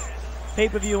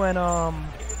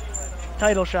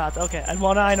title shots. Okay, and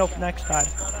well now I know for next time.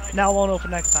 Now I'll know for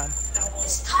next time.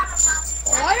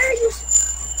 Why are you...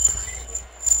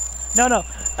 No,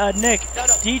 Nick,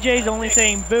 DJ's only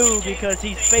saying boo because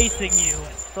he's facing you.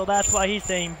 So that's why he's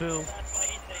saying boo.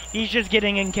 He's just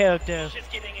getting in character.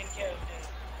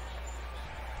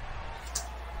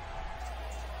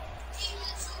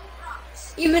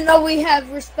 Even though we have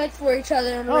respect for each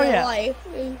other in real yeah. life,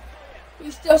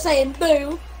 we still saying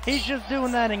boo. He's just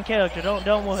doing that in character.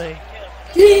 Don't worry.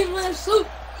 Demon soup,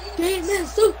 demon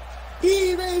soup,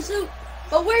 demon soup.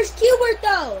 But where's Qbert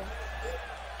though?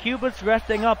 Cubert's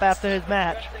resting up after his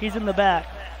match. He's in the back.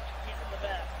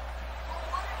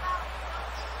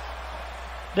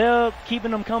 They're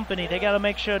keeping him company. They gotta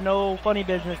make sure no funny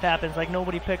business happens, like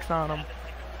nobody picks on him.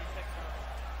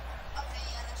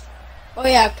 Oh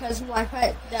yeah, because my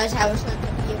pet does have a sense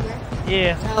of humor.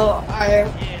 Yeah. So our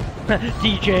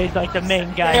DJ's like the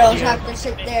main guy girls here. have to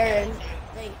sit there and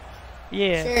like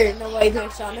Yeah. sure nobody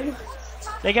picks on him.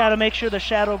 They gotta make sure the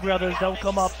Shadow Brothers don't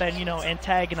come up and, you know,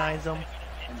 antagonize them.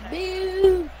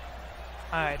 Boo!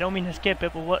 Alright, don't mean to skip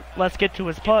it, but let's get to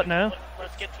his partner.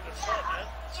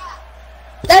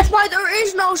 That's why there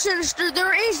is no Sinister,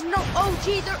 there is no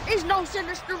OG, there is no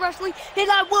Sinister Wrestling, and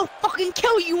I will fucking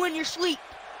kill you in your sleep.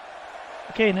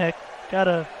 Okay, Nick,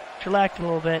 gotta chillax a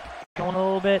little bit. Going a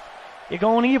little bit. You're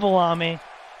going evil on me.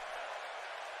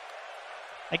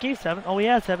 I gave 7. Oh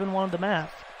yeah, 7 wanted the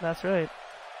mask. That's right.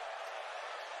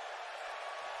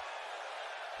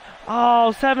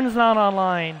 Oh, 7's not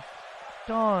online.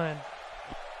 Darn.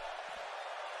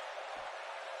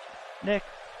 Nick.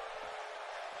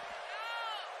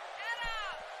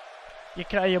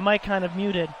 Your mic kind of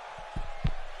muted.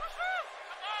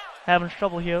 Having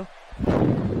trouble here.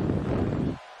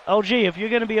 Oh gee, if you're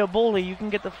gonna be a bully, you can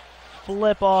get the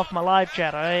flip off my live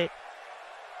chat, alright?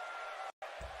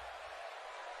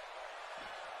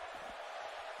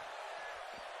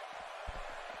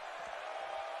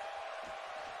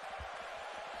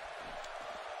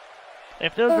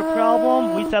 If there's a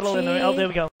problem, we settle in. Oh, there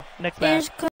we go. Next match.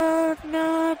 Is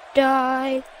gonna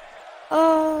die.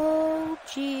 Oh,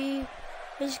 gee,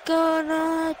 is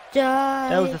gonna die.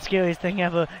 That was the scariest thing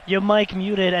ever. Your mic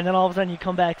muted, and then all of a sudden you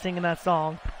come back singing that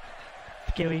song.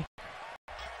 Scary.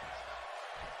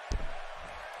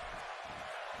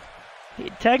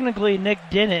 Technically, Nick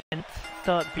didn't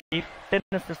start beef.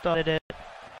 Sinister started it.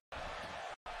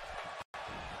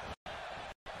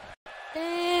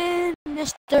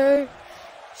 Sinister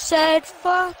said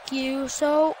fuck you,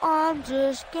 so I'm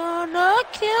just gonna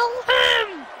kill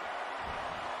him.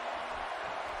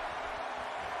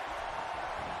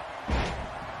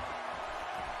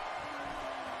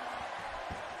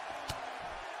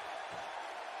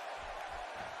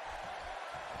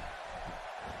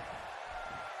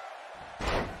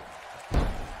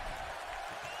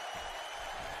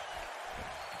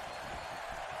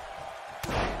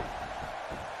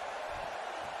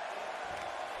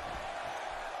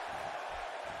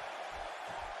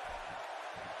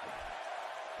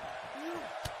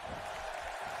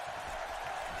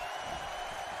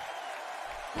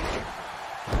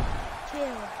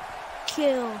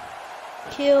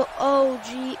 Kill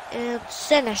OG and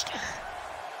Sinister.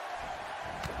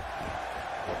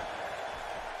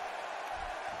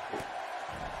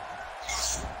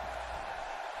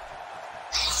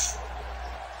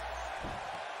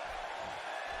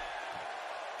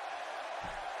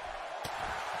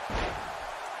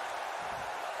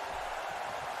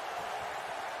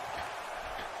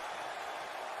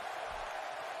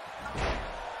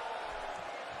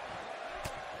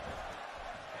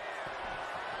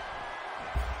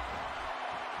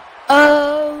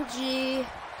 OG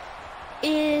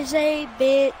is a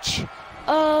bitch.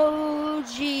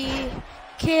 OG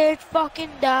can't fucking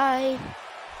die.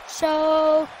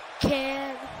 So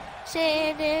can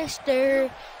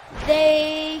Sinister.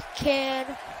 They can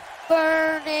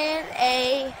burn in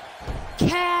a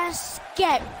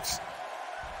casket.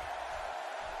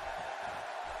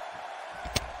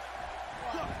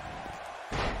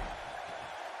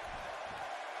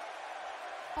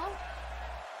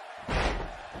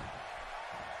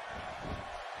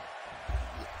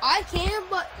 I can,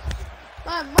 but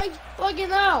my mic's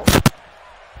bugging out.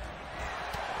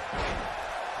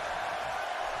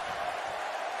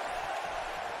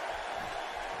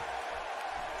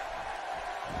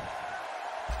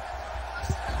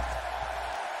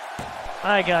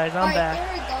 Alright guys, I'm back.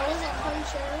 There it goes, I'm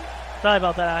sure. Sorry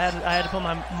about that. I had to put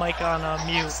my mic on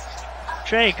mute.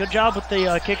 Trey, good job with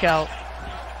the kick out.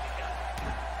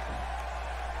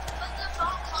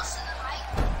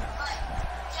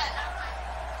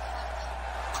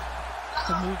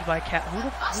 Moved by Cat. Who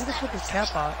the flip is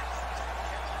Catbot?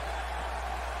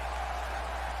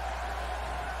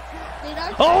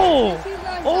 Oh!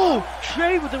 Oh!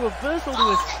 Trey with the reversal to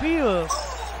his spear.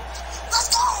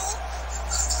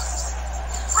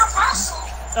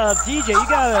 DJ, you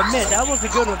gotta admit, that was a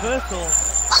good reversal.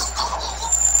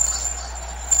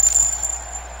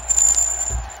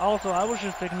 Also, I was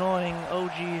just ignoring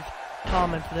OG's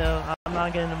comments there. I'm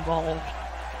not getting involved.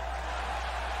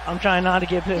 I'm trying not to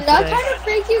get pissed Did that today. kind of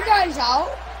freak you guys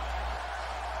out?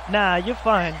 Nah, you're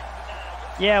fine.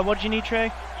 Yeah, what'd you need,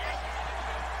 Trey?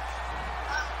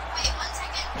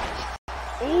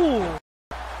 Ooh! Like,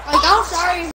 I'm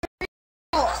sorry.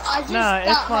 I just Nah, it's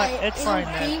got fine. my It's fine,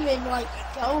 inner man. demon, like,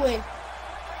 going.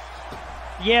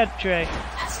 Yeah, Trey.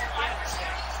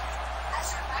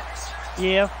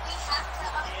 Yeah.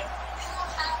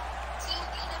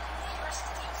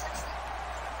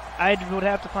 I would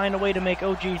have to find a way to make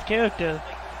OG's character.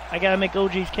 I gotta make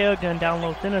OG's character and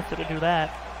download Sinister to do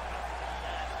that.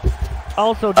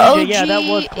 Also, DJ, yeah, that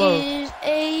was close. OG is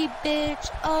a bitch.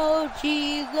 OG,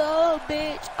 the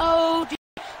bitch. OG,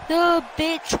 the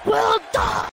bitch will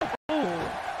die. Ooh.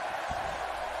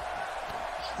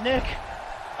 Nick,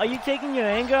 are you taking your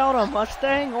anger out on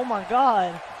Mustang? Oh my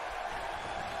god.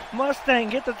 Mustang,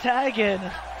 get the tag in.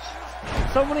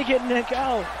 Somebody get Nick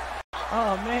out.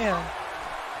 Oh man.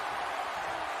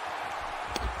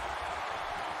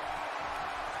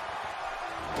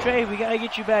 Trey, we gotta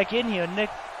get you back in here.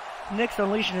 Nick's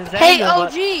unleashing his anger. Hey,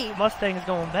 OG. But Mustang's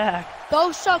going back.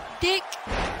 Go suck dick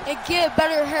and get a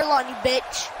better hairline, you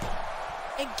bitch.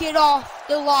 And get off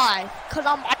the live, cause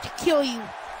I'm about to kill you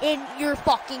in your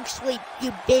fucking sleep,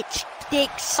 you bitch. Dick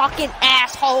sucking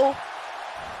asshole.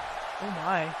 Oh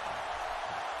my.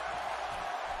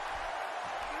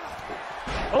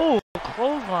 Oh,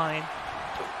 clothesline.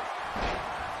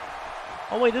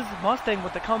 Oh wait, this is Mustang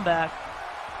with the comeback.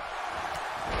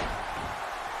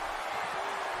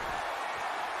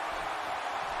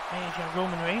 Man, he's got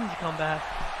Roman Reigns to come back.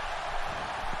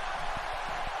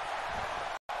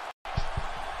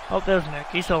 Oh, there's Nick.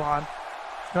 He's still on.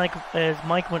 Like his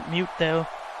mic went mute though.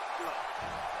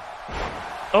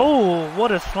 Oh,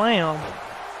 what a slam!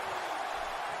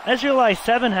 I just realized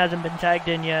 7 hasn't been tagged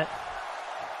in yet.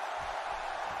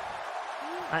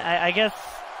 I guess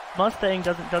Mustang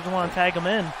doesn't want to tag him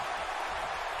in.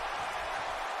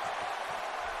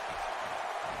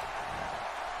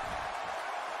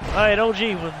 Alright, OG,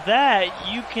 with that,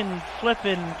 you can flip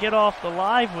and get off the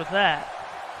live with that.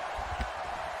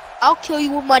 I'll kill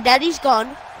you with my daddy's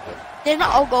gun. Then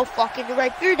I'll go fucking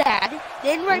rape your dad.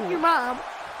 Then rape your mom.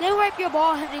 Then rape your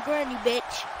bald-headed granny,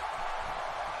 bitch.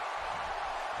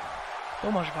 So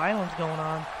much violence going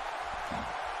on.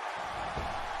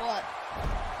 What?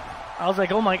 I was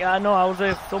like, oh my god, no, I was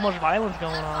like, so much violence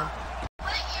going on.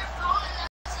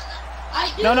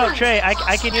 No, Trey,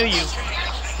 I can hear you.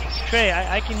 Trey,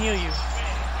 I can hear you.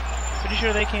 Pretty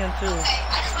sure they can too.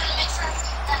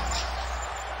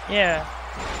 Yeah.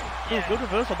 Ooh, good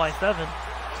reversal by 7.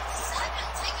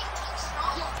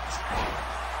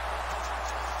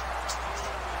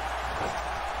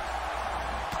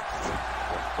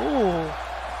 Ooh.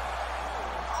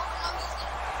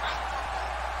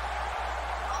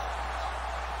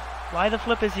 Why the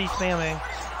flip is he spamming?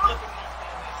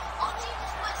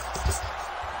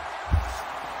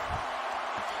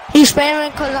 He's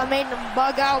spamming because I made him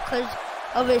bug out because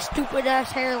of his stupid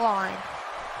ass hairline.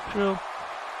 True.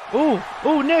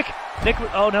 Ooh, Nick!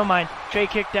 Oh, never mind. Trey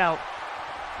kicked out.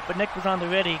 But Nick was on the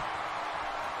ready.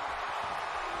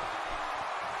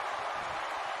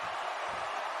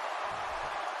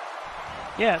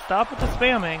 Yeah, stop with the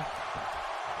spamming.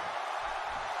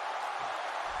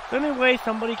 Is there any way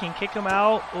somebody can kick him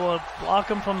out or block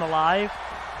him from the live?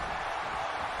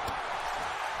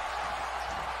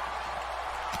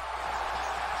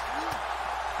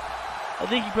 I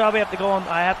think you probably have to go on.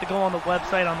 I have to go on the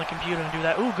website on the computer and do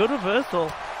that. Ooh, good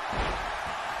reversal.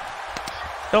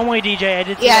 Don't worry, DJ. I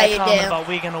did see that comment about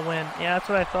we gonna win. Yeah, that's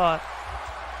what I thought.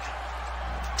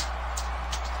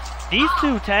 These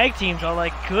two tag teams are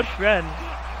like good friends.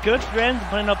 Good friends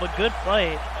putting up a good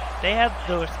fight. They have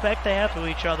the respect they have for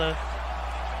each other.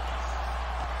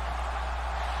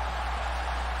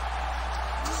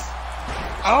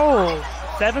 Oh,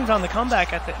 7's on the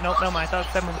comeback. Nope, no, I thought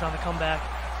 7 was on the comeback.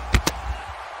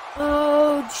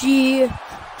 Oh, gee.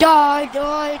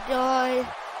 Die.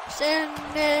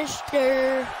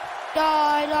 Sinister.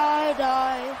 Die.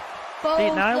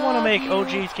 See, now I want to make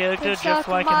OG's character just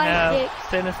so I can have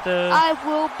Sinister I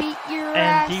will beat your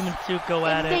and Demon Soup go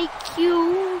at it. Make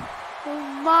you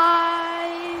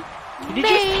my Did you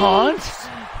just taunt?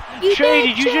 Trey,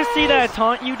 did you just see that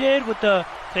taunt you did with the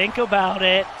think about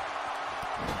it?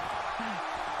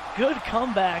 Good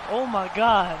comeback. Oh my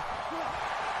god.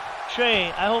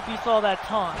 Trey, I hope you saw that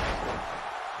taunt.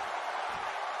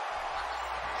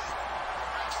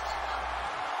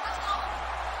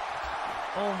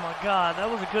 Oh my god, that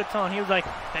was a good taunt. He was like,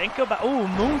 think about, ooh,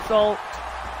 moonsault.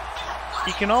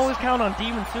 You can always count on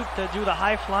Demon Soup to do the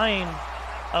high flying,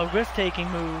 risk-taking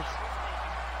moves.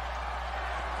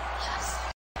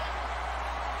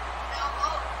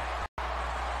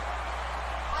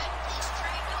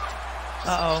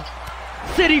 Uh-oh.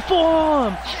 City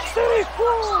Form! City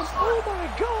Form! Oh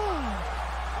my god!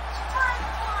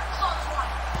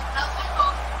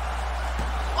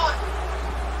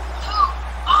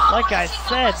 Like I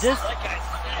said,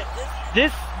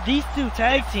 these two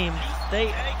tag teams, they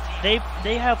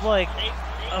have like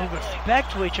a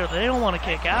respect to each other. They don't want to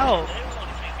kick out.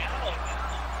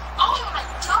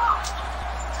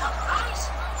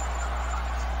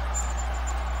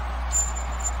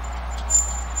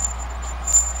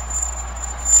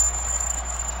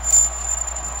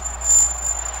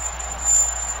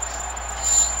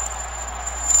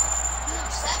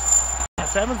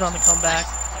 Seven's on the comeback.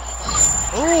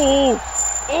 Oh!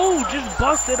 Oh! Just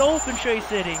busted open Trey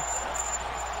City.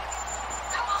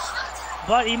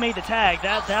 But he made the tag.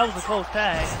 That was a close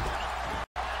tag.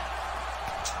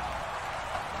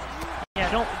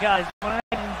 Yeah, guys, when I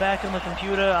get back on the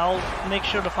computer, I'll make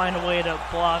sure to find a way to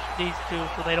block these two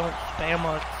so they don't spam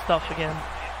our stuff again.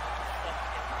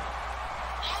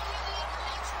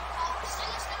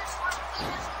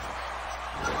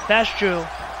 That's true.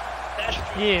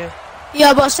 Yeah.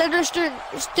 Yeah, but Sinister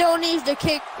still needs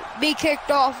to be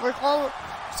kicked off for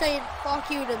saying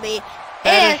fuck you to me.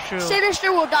 That and is true.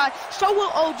 Sinister will die. So will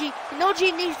OG. And OG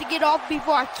needs to get off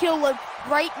before I kill him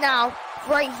right now,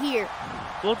 right here.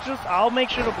 I'll make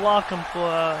sure to block him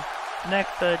for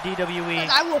next DWE.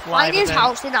 And I will find his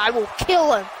house and I will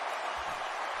kill him.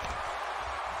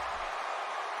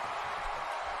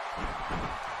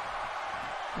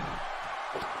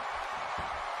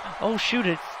 Oh shoot,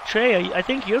 it's Trey. I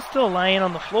think you're still lying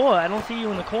on the floor. I don't see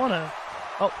you in the corner.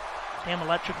 Oh, damn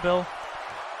electric bill.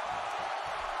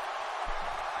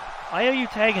 Why are you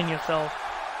tagging yourself?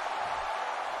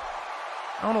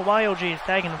 I don't know why OG is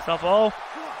tagging himself. Oh.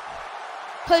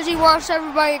 Because he wants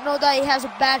everybody to know that he has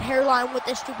a bad hairline with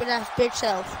this stupid ass bitch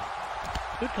self.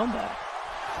 Good comeback.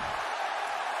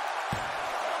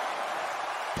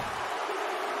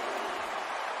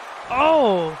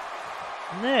 Oh!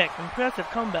 Nick, impressive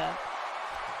comeback.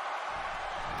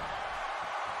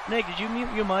 Nick, did you mute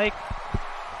your mic?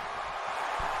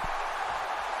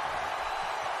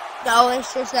 No,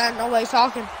 it's just that nobody's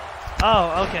talking.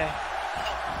 Oh, okay.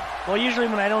 Well, usually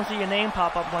when I don't see your name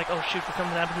pop up, I'm like, oh shoot, did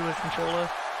something happen to his controller?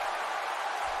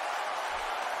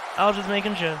 I was just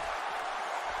making sure.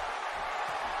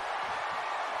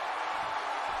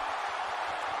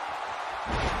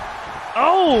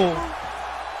 Oh!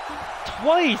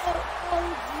 Twice!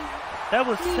 That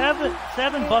was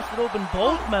seven busted open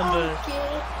both members.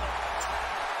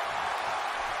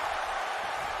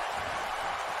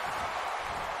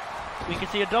 We can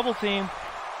see a double team.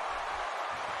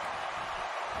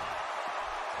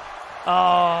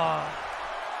 Oh,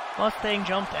 Mustang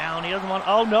jumped down. He doesn't want.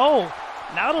 Oh no!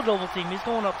 Now the double team. He's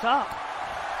going up top.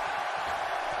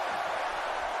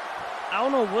 I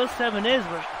don't know where Seven is,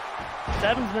 but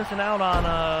Seven's missing out on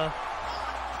a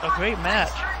great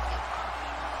match.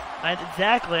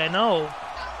 Exactly, I know.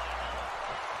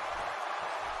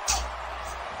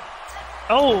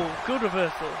 Oh, good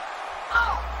reversal.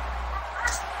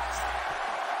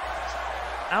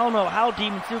 I don't know how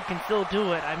Demon Soup can still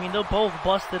do it. I mean, they're both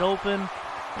busted open.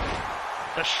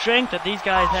 The strength that these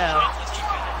guys have.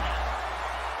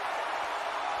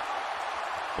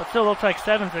 But still looks like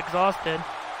Seven's exhausted.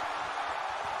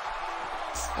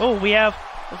 Oh,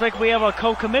 looks like we have our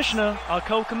co-commissioner. Our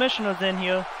co-commissioner's in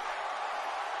here.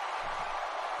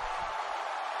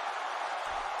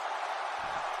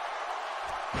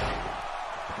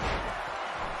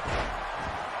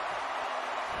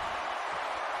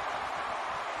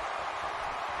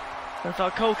 Since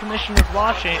our co-commissioner's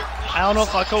watching, I don't know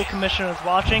if our co-commissioner's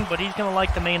watching, but he's gonna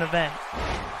like the main event.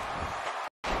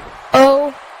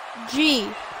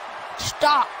 OG,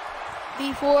 stop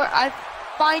before I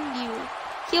find you,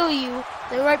 kill you,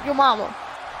 then rape your mama.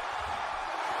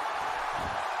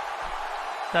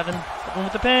 Seven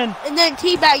with the pin. And then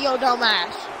teabag your dumb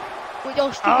ass with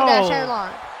your stupid ass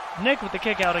hairline. Nick with the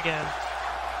kick out again.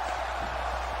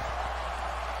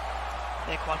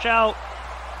 Nick, watch out.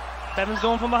 Seven's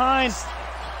going from behind.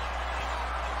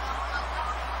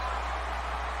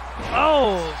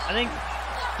 Oh, I think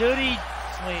dirty.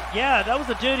 Wait, yeah, that was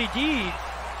a dirty deed.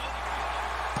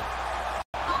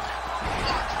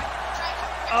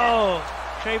 Oh,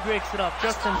 Trey breaks it up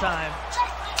just in time.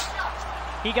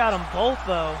 He got them both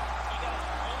though.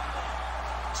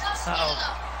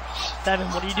 Uh-oh. Seven,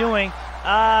 what are you doing?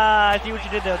 Ah, I see what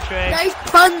you did there, Trey. Nice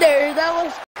pun there. That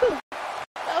was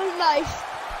nice.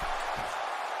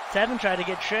 Seven tried to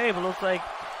get Trey, but looks like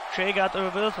Trey got the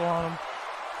reversal on him.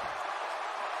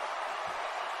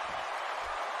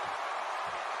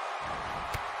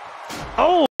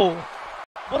 Oh!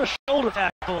 What a shoulder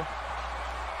tackle.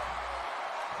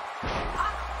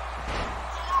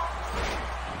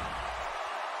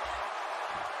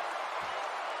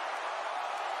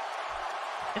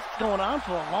 It's going on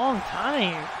for a long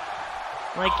time.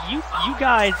 Like you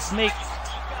guys make.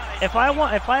 If I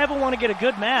ever want to get a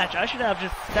good match, I should have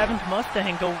just Seventh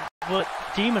Mustang go with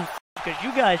Demons, because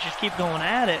you guys just keep going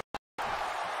at it.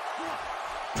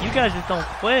 You guys just don't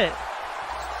quit.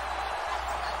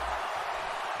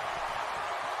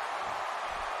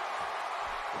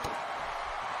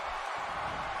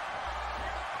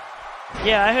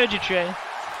 Yeah, I heard you, Trey.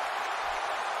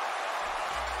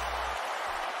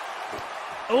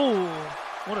 Oh,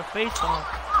 What a face palm.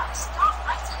 Stop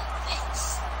writing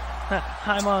this.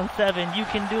 I'm on 7. You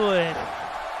can do it.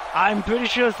 I'm pretty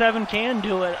sure 7 can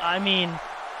do it. I mean,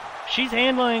 she's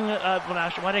handling.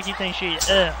 Why do I keep saying she?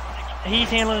 He's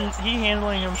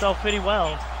handling himself pretty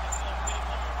well.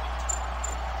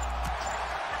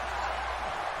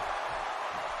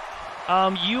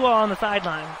 You are on the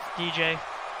sidelines, DJ.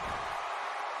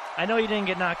 I know you didn't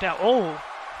get knocked out. Oh,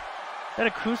 is that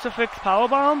a crucifix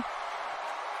powerbomb?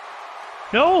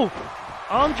 No!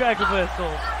 Arm drag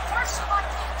reversal.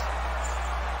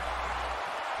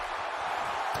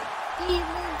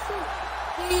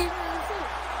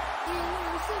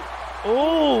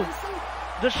 Oh!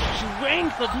 The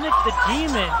strength of Nick the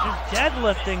Demon, just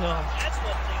deadlifting him.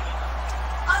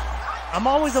 I'm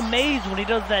always amazed when he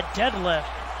does that deadlift.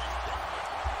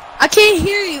 I can't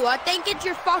hear you. I think it's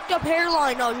your fucked up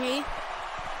hairline, OG.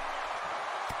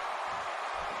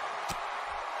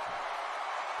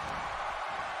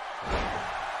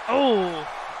 Oh,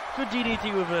 good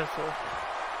DDT reversal.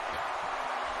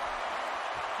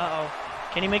 Uh-oh.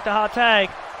 Can he make the hot tag?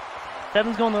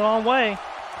 7's going the wrong way.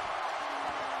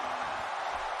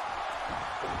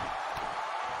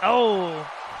 Oh.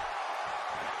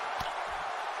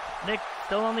 Nick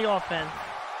still on the offense.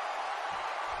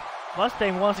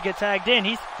 Mustang wants to get tagged in.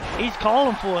 He's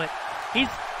calling for it.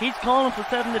 He's calling for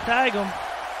 7 to tag him.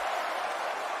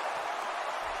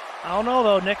 I don't know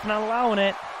though. Nick's not allowing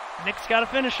it. Nick's got a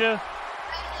finisher.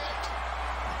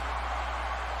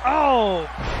 Oh!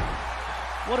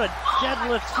 What a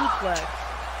deadlift suplex.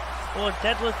 Or a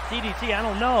deadlift DDT. I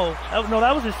don't know. No,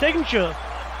 that was his signature.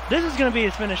 This is gonna be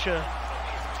his finisher.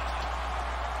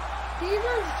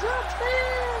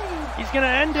 He's gonna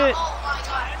end it.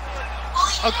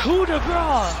 A coup de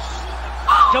grace.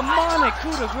 Demonic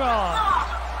coup de grace.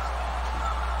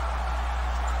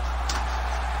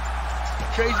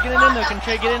 Trey's getting in there. Can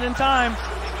Trey get in time?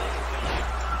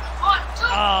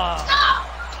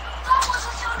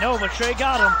 No, but Trey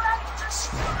got him.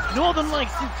 Northern Light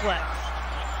suplex.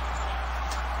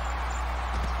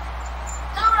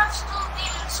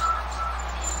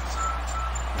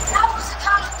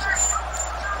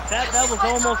 That was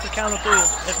almost a count of 3,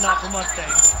 if not for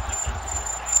Mustang.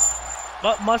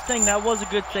 But Mustang, that was a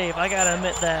good save. I gotta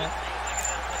admit that.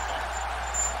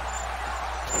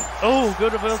 Oh,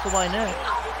 good reversal by Nick.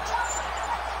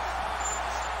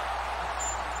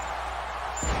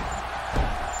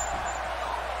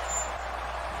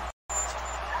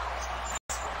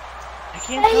 I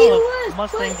can't tell if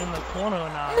Mustang's in the corner or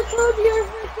not. Let's move your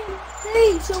freaking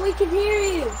thing so we can hear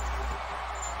you.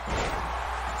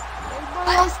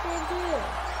 Everybody else can't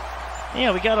hear.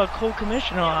 Yeah, we got a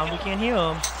co-commissioner on. We can't hear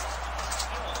him.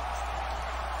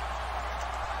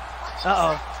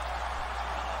 Uh-oh.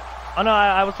 Oh, no,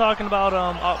 I was talking about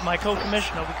my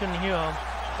co-commissioner. We couldn't hear him.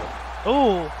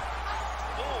 Ooh.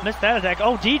 Missed that attack.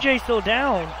 Oh, DJ's still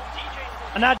down.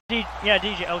 Not DJ. Yeah,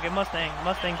 DJ. Okay, Mustang.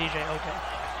 Mustang DJ. Okay.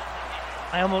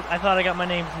 I thought I got my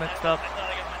names mixed up.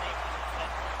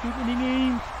 Too many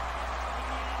names.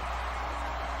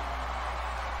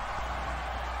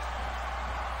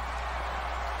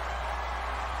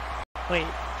 Wait,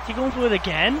 is he going for it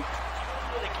again?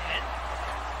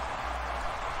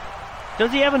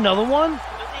 Does he have another one?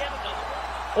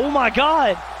 Oh my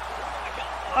god!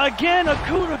 Again, a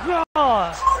coup de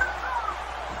grace!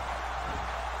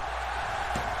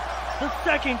 The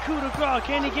second coup de grace,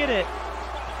 can he get it?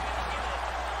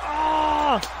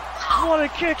 Ah! Oh, what a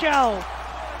kick out!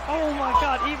 Oh my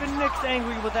god, even Nick's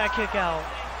angry with that kick out.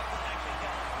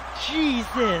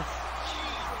 Jesus!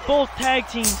 Both tag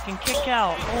teams can kick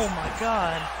out. Oh my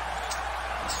god.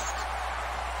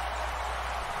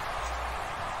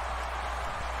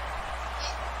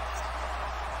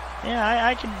 Yeah,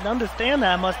 I can understand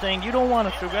that, Mustang. You don't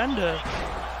want to surrender.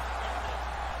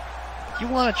 You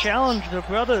want to challenge the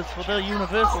brothers for the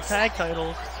Universal Tag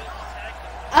titles.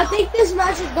 I think this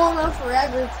match is going on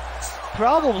forever.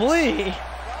 Probably.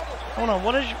 Hold on,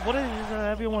 what is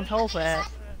everyone's health at?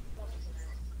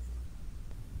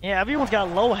 Yeah, everyone's got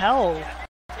low health.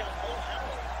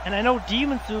 And I know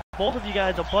Demon Suit, both of you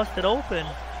guys are busted open.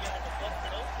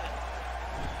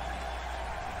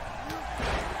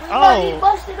 Oh!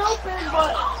 Busted open,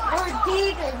 but we're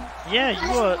demon. Yeah,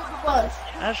 you are.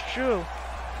 That's true.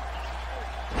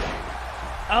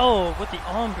 Oh, with the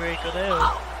arm breaker there.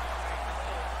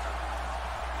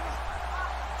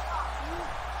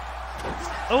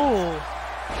 Oh!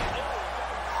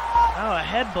 Oh, a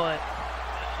headbutt.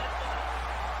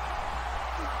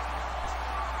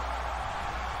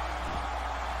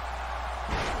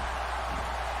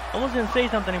 I was gonna say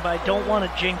something, but I don't want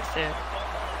to jinx it.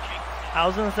 I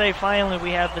was gonna say finally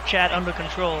we have the chat under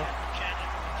control.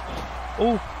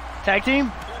 Ooh, tag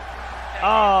team?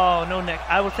 Oh, no, Nick.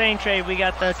 I was saying, Trey, we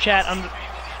got the chat under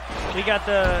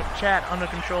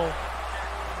control.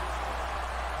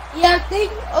 Yeah, I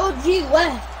think OG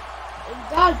left. And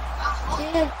God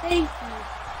damn, thank you.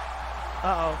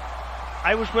 Uh-oh.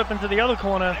 I was whipping to the other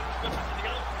corner.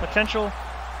 Potential.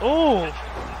 Oh!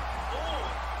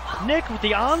 Nick with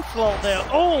the onslaught there.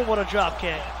 Oh, what a drop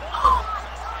kick.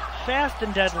 Fast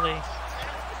and deadly.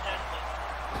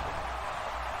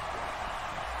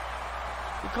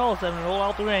 Good call, Seven. Roll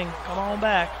out the ring. Come on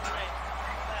back.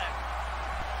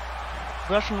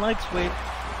 Russian leg sweep.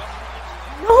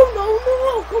 No,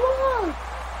 come on.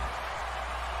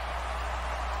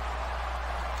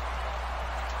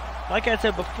 Like I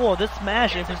said before, this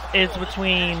match is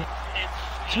between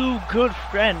two good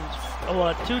friends,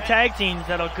 or two tag teams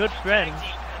that are good friends.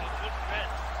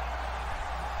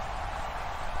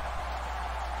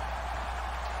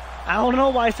 I don't know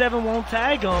why Seven won't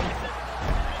tag him,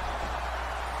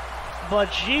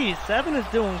 but geez, Seven is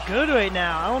doing good right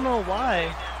now. I don't know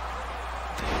why.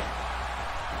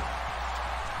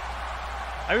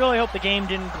 I really hope the game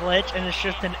didn't glitch and it's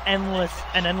just an endless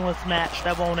match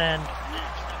that won't end.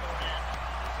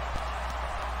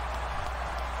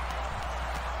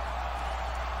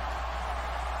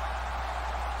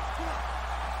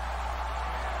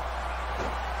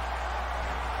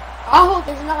 I hope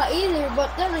it's not either,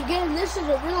 but then again, this is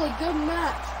a really good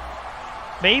match.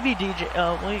 Maybe DJ.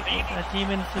 Wait, that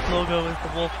Demon Soup logo is the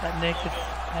wolf that Nick is.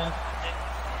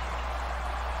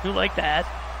 You like that?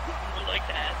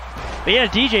 But yeah,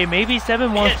 DJ. Maybe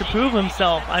Seven wants to prove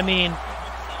himself. I mean,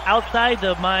 outside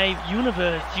of my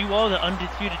universe, you are the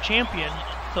undisputed champion.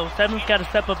 So Seven's got to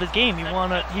step up his game. He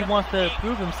wants to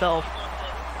prove himself.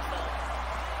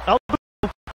 Oh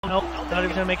no! Thought he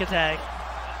was gonna make a tag.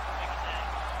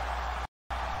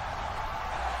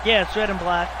 Yeah, it's red and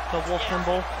black, the wolf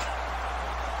symbol.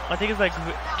 I think it's like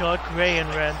dark gray and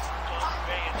red.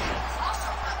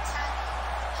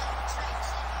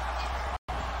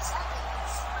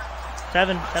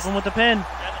 Seven with the pin.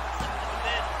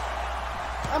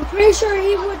 I'm pretty sure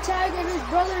he would tag at his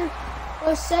brother,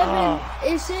 but Seven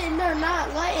is sitting there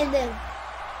not letting them.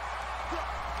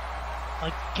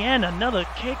 Again, another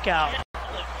kick out.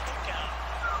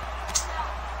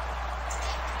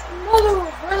 Another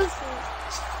reversal.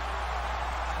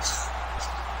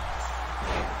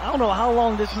 I don't know how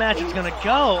long this match is gonna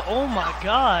go. Oh my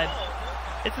god.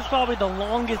 This is probably the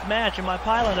longest match in my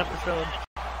pilot episode.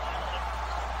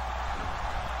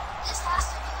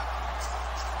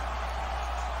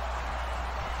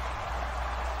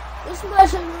 This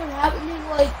match has been happening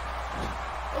like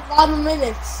a lot of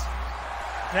minutes.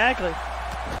 Exactly.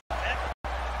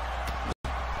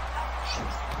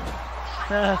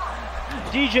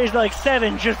 DJ's like,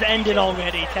 Seven just ended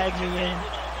already. Tag me in.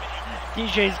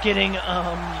 DJ's getting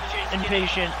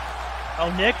impatient.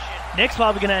 Oh, Nick's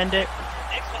probably gonna end it.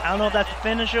 I don't know if that's a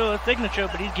finisher or a signature,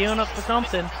 but he's gearing up for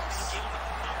something.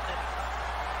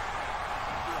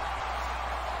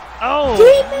 Oh,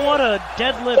 what a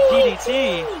deadlift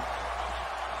DDT.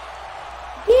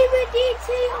 Demon DT,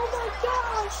 oh my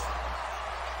gosh.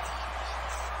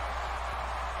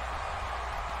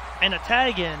 And a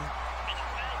tag in.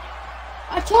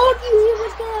 I told you he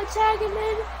was gonna tag him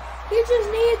in. He just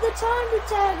needed the time to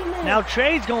tag him in. Now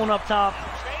Trey's going up top.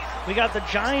 We got the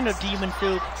giant of Demon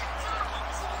Soup.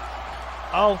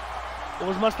 Oh, what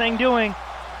was Mustang doing?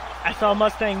 I saw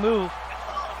Mustang move.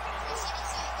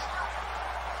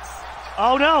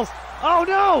 Oh no! Oh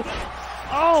no!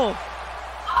 Oh!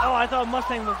 Oh, I thought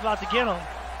Mustang was about to get him.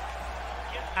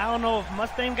 I don't know if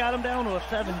Mustang got him down or if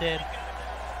Seven did.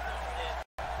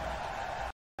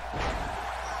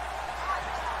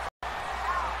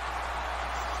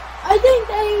 I think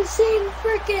they seen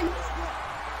freaking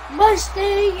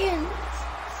Mustang and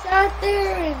sat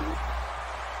there and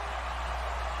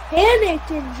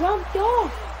panicked and jumped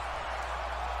off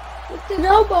with an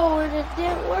elbow and it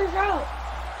didn't work out.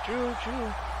 True.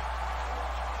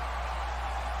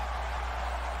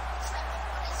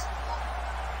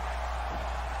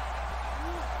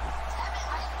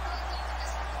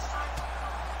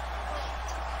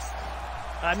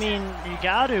 I mean, you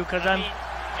got to, because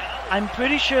I'm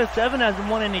pretty sure Seven hasn't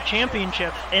won any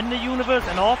championships in the universe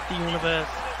and off the universe.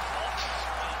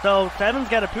 So Seven's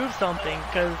got to prove something,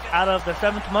 because out of the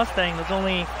 7th Mustang, there's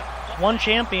only one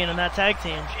champion in that tag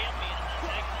team.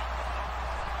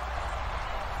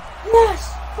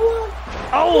 Yes! Come on!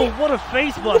 Oh, what a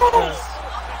face buster!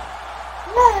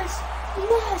 Yes!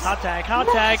 Hot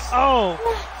tag! Oh,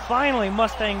 finally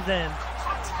Mustang's in.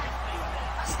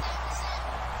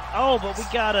 Oh, but we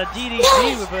got a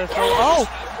DDT reversal. Oh,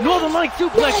 Northern Light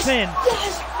suplex pin.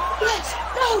 Yes!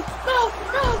 No!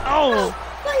 Oh!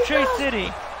 Trey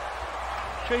City.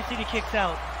 Trey City kicks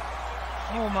out.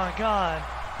 Oh my god.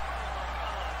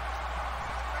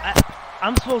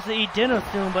 I'm supposed to eat dinner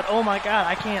soon, but oh my god,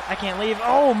 I can't leave.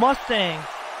 Oh, Mustang.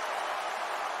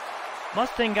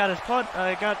 Mustang got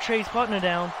got Trey's partner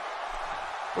down.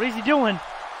 What is he doing?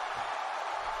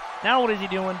 Now what is he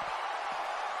doing?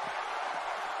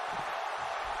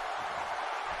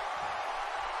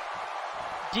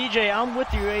 DJ, I'm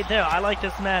with you right there. I like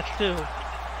this match too.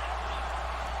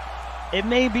 It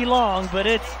may be long, but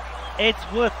it's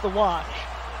worth the watch.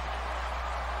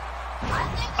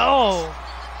 Oh!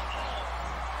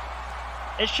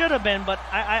 It should have been, but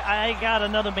I got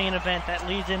another main event that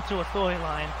leads into a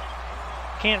storyline.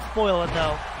 Can't spoil it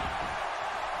though.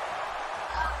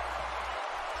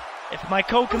 If my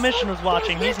co-commissioner's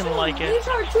watching, he's gonna like it. These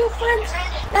are two friends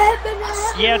that have been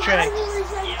having yeah, Trey.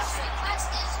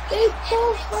 They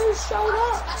both first showed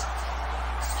up.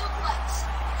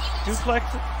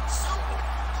 Duplexes?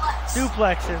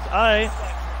 Duplexes, alright.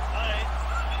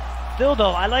 Still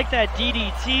though, I like that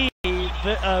DDT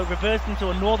reversed into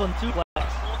a northern suplex.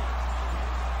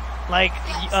 Like,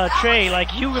 Trey,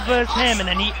 like you reversed him and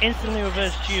then he instantly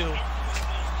reversed you.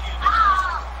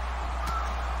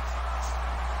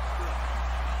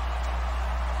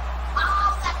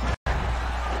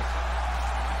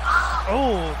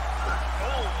 Oh.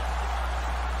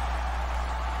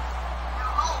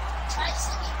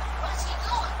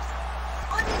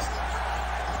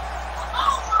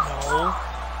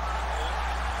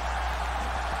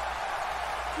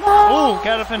 Oh,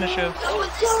 gotta finish her.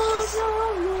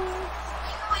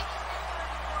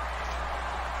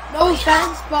 No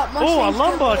offense, but oh, a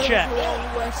lumbar check.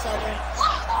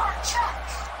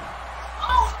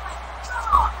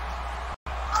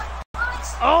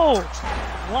 Oh,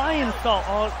 lion salt.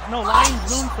 Oh, no,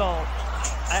 lion's moonsault.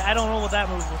 I don't know what that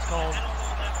move was called.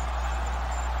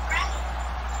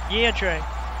 Yeah, Trey.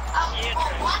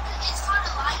 One, it's called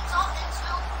a lion salt, and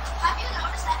two, have you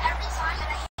noticed that every time that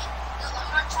I hit the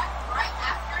lumbar check right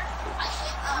after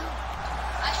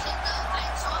I hit the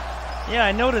lion salt? Yeah,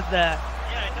 I noticed that.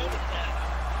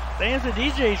 To answer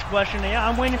DJ's question, yeah,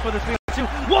 I'm waiting for the 3-2.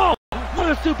 Whoa!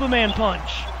 What a Superman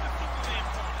punch!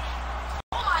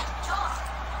 Oh my god!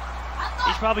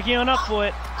 He's probably gearing up for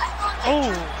it. Oh!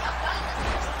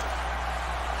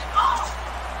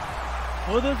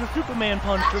 Well, there's a Superman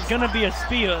punch. There's gonna be a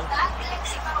spear.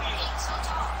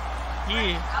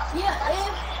 Yeah. Yeah,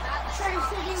 if Trey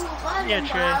City was letting Yeah, him,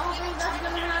 Trey. I don't think that's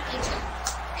gonna happen.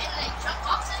 And they jump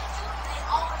off to you, they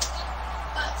always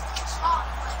get strong.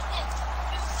 Like if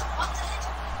you jump up to it,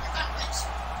 they're gonna win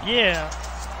you. Yeah.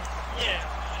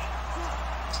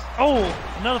 Oh,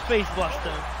 another face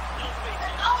buster.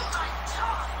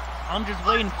 I'm just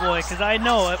waiting for it, because I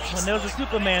know it. When there's a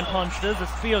Superman punch, there's a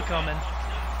spear coming.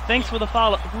 Thanks for the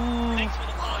follow. Ooh.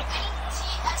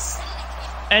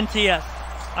 NTS.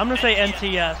 I'm gonna say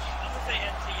NTS.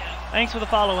 Thanks for the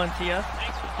follow, NTS.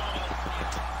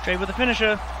 Trade with the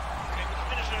finisher.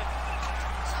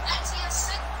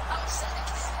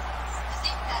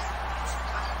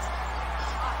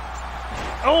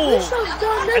 Oh!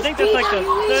 I think that's like the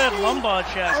third lumbar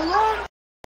check.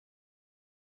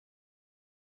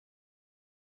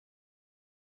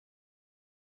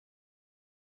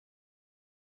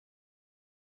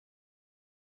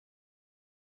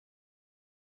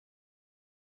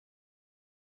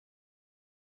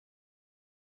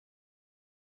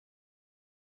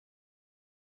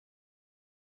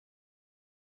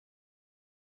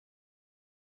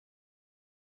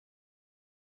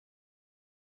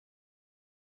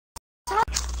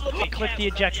 Click the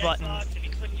eject button.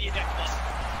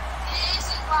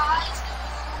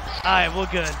 Alright, we're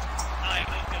good.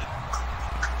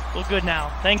 We're good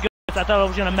now. Thank goodness. I thought I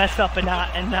was gonna mess up and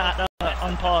not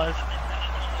unpause.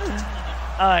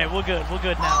 Alright, we're good. We're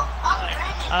good now.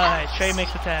 Alright, Trey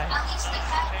makes the tag.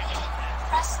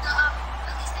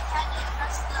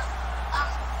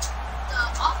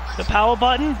 The power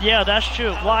button? Yeah, that's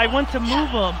true. Well, I went to move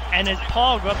him and his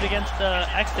paw rubbed against the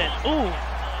exit. Ooh!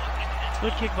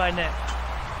 Good kick by Nick.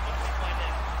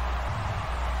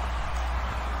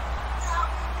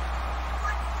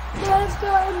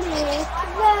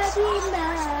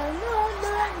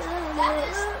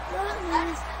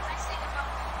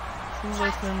 Who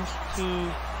listens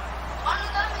to...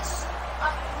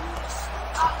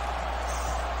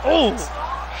 Oh!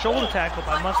 Shoulder tackle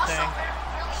by Mustang.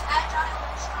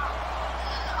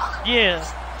 Yeah.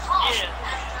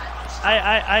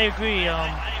 I agree,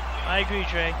 I agree,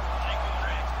 Trey.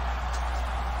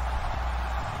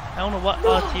 I don't know what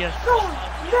RTS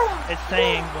is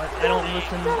saying, but I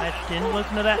didn't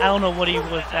listen to that. I don't know what he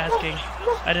was asking.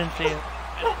 I didn't see it.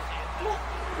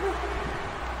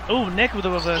 Ooh, Nick with a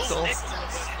reversal.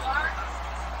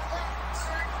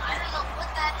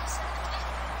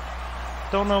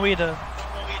 Don't know either.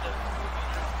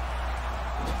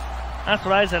 That's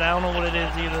what I said, I don't know what it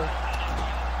is either.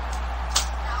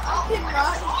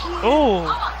 Ooh,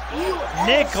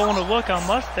 Nick going to work on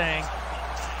Mustang.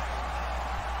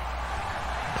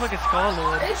 Looks like a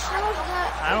Star-Lord. It shows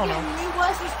that I don't know.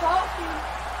 West is talking.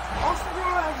 Also,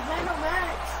 Venom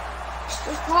Max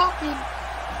is talking.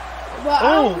 But I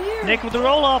don't hear Nick with the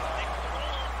roll up.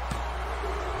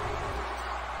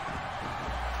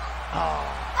 Oh.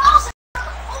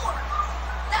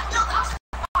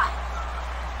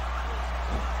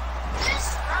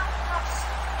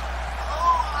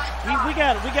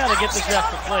 We gotta get this ref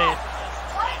to play it.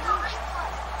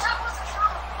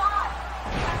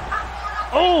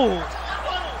 Oh!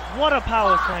 What a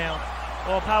power slam.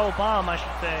 Or a power bomb, I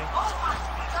should say.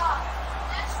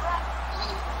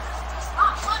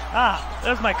 Ah,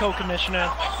 there's my co-commissioner.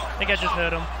 I think I just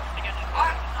heard him.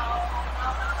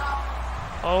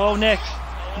 Oh, Nick.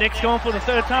 Nick's going for the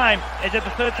third time. Is it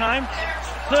the third time?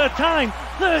 Third time!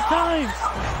 Third time!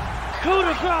 Coup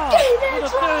de grace for the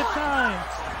third time!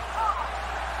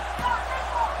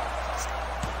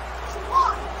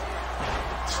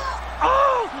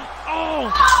 Oh!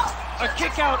 A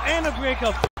kick out and a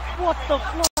breakup. What the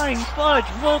flying fudge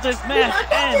will this match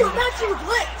end?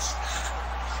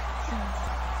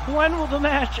 When will the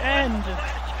match end?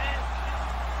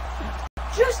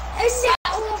 Just end it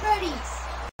already.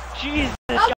 Jesus,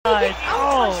 guys.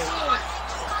 Oh!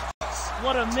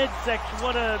 What a midsection.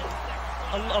 What a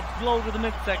blow to the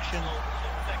midsection.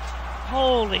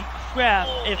 Holy crap.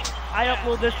 If I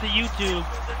upload this to YouTube,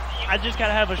 I just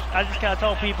gotta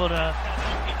tell people to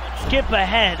skip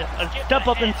ahead. A step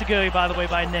up in security, by the way,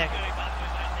 by Nick.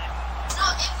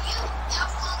 No, if you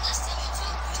upload this to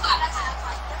YouTube, you gotta have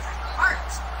like different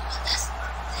parts. But this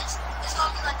is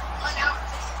gonna be like a 1 hour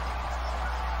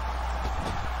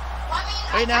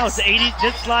video. Right now it's 80.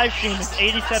 This live stream is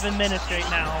 87 minutes right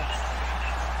now.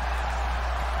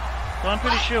 So I'm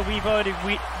pretty sure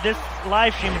this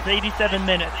live stream is 87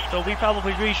 minutes. So we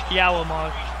probably reached the hour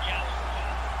mark.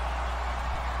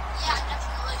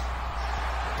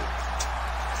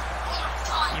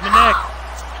 Even Nick,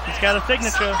 he's got a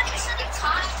signature.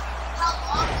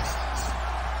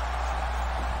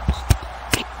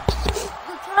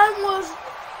 The time was.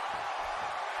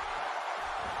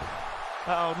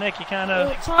 Uh-oh, Nick, you kind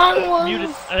of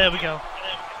muted. There we go.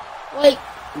 Like,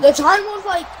 the time was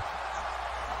like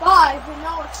 5, and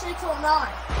now it's 6:09.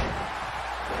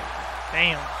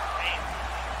 Damn.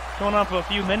 Going on for a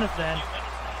few minutes then.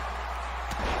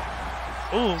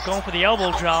 Ooh, going for the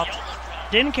elbow drop.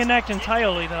 Didn't connect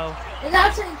entirely though. And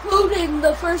that's including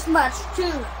the first match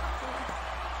too.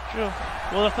 True.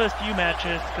 Well, the first few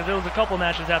matches, because there was a couple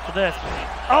matches after this.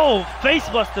 Oh,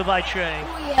 facebuster by Trey.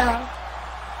 Oh yeah.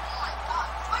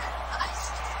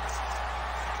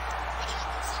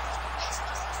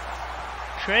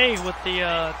 Trey with the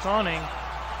taunting.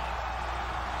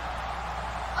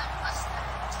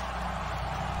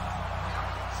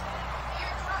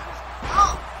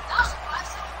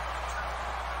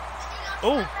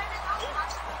 Oh.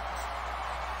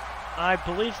 I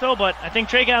believe so, but I think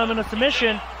Trey got him in a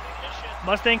submission.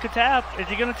 Mustang could tap. Is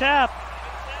he gonna tap?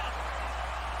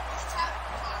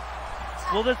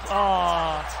 Will this?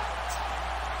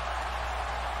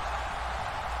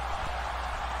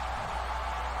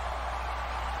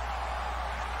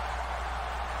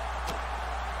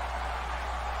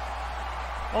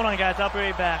 Hold on, guys. I'll be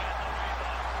right back.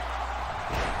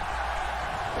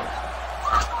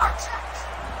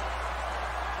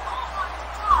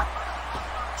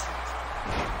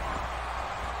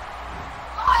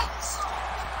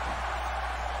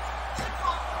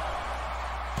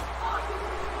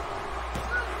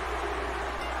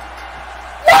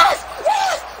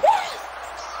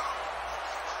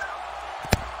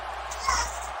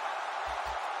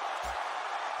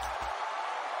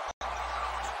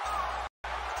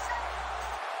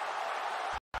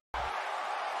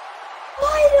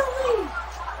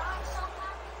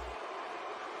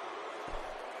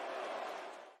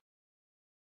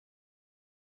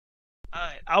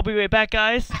 Alright, I'll be right back,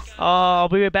 guys. I'll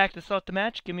be right back to start the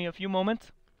match. Give me a few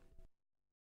moments.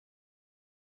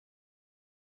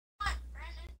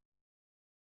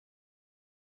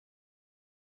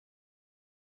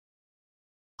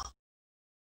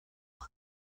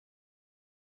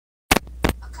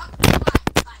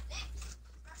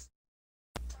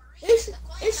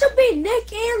 It should be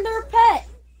Nick and their pet.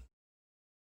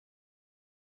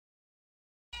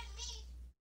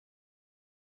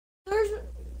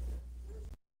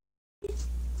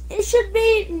 It should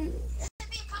be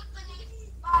accompanied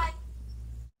by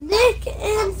Nick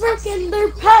and freaking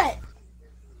their pet.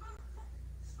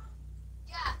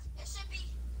 yeah. It should be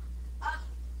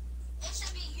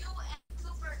you and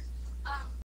Cooper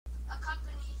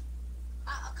accompanying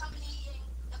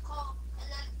Nicole, and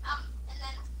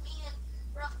then me and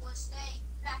Brooke will stay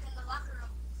back in the locker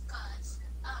room cause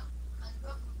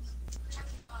Brooke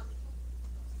checking on me,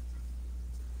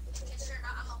 making sure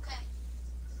that I'm okay.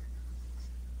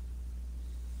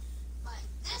 But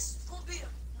this will be a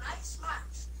nice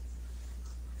match.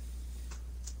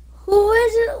 Who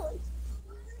is it?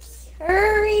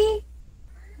 Curry,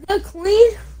 the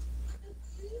Queen.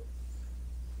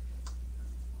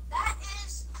 That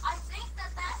is, I think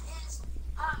that is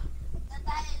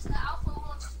the Alpha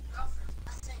Wolf's girlfriend. I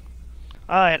think.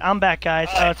 Alright, I'm back, guys,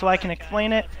 so I can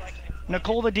explain it.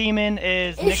 Nicole the Demon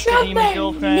is It Nick the should Demon's be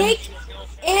girlfriend. Nick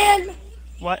and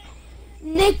What?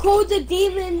 Nicole the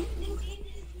Demon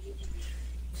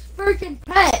freaking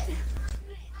pet.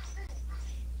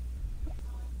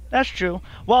 That's true.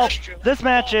 Well, this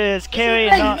match is Carrie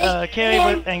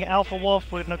and Alpha Wolf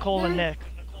with Nicole and Nick.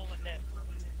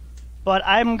 But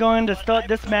I'm going to start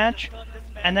this match,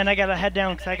 and then I gotta head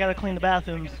down because I gotta clean the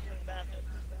bathrooms.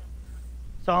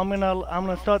 So I'm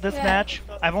gonna start this match.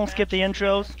 I won't skip the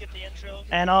intros,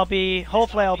 and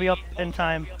hopefully I'll be up in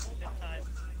time.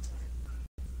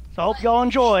 So I hope y'all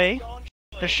enjoy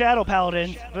the Shadow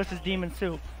Paladins versus Demon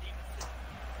Soup.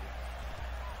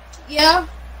 Yeah.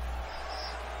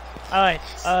 Alright,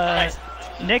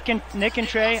 Nick and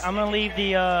Trey, I'm gonna leave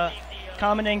the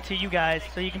commenting to you guys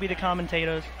so you can be the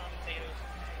commentators.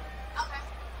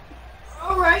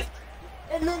 Alright.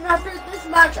 And then after this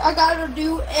match, I gotta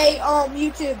do a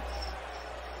YouTube.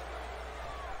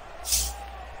 She's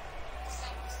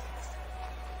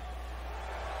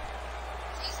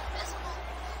invisible.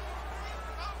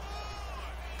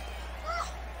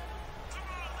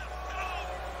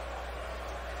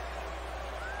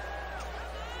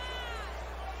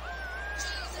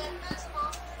 She's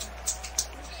invisible.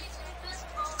 She's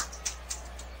invisible.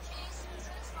 She's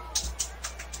invisible.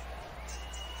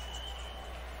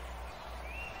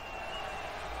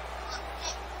 Look,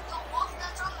 Nick, the wolf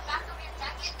that's on the back of your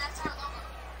jacket, that's our logo.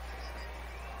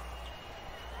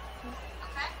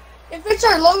 Okay? If it's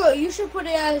our logo, you should put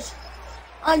it as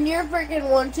on your freaking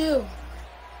one too.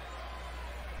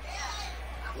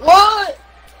 What?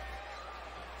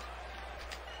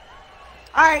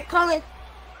 Alright, coming.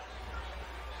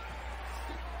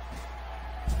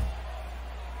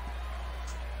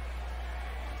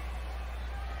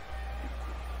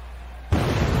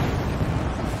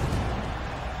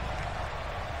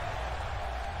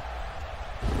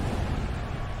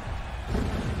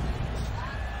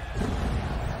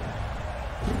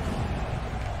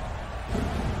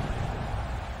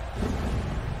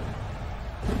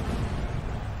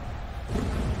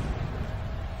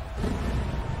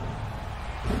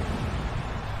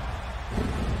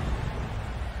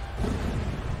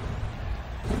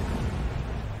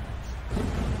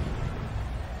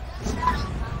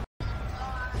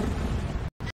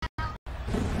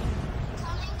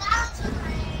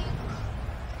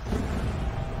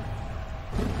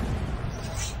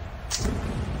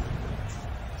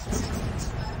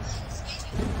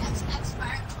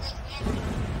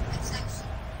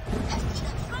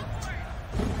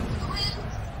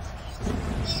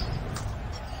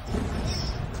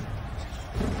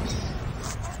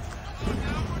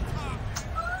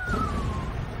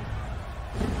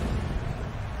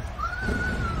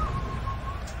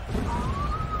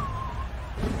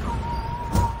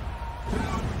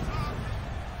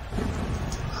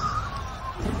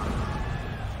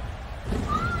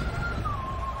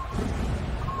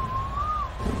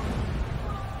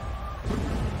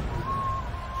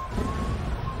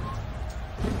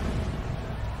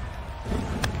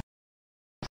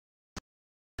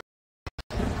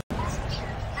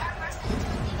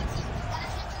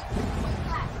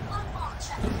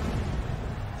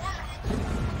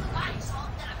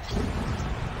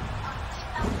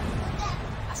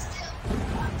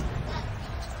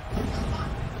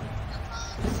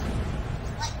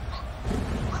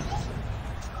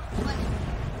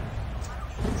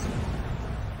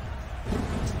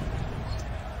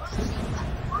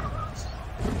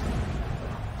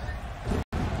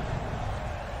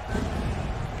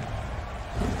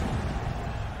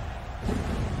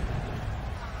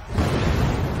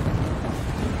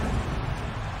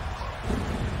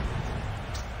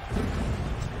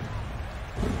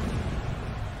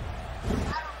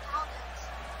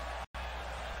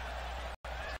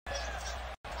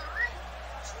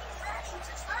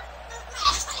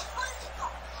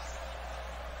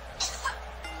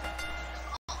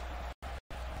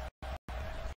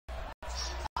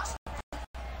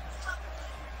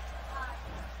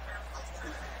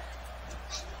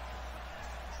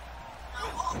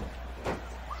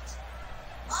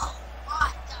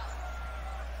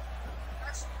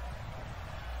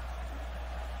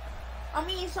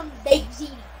 me some baked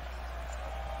ziti.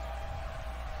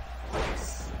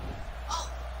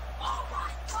 Oh my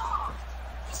God!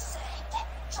 He said, get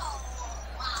your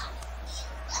mind.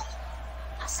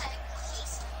 I said, he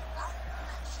said, not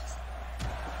she said.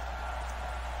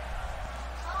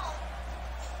 No,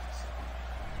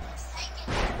 let's take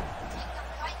the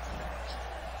right there.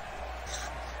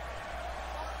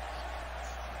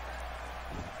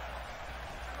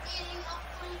 Reading up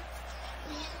point and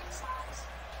reading size.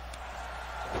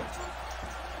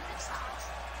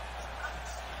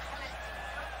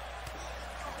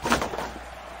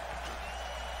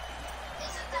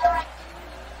 Isn't that right?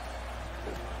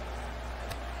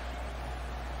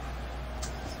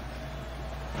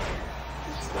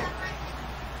 Isn't that right?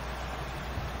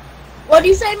 What do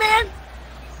you say, man?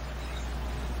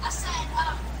 I said,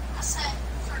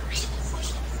 for reading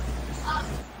queen, the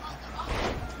only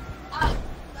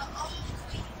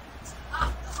queen,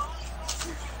 the only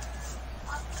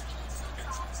queen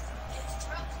is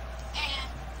Brooke and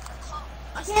Chloe.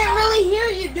 I can't really hear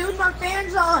you, dude. My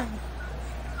fan's on.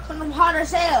 Cause I'm hot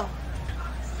as hell.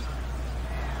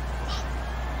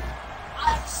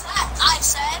 I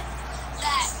said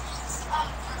that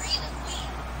Marie the Queen,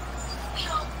 we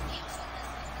don't use her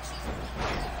as she's the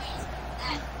queen,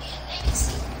 that the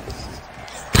legacy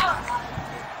is our life.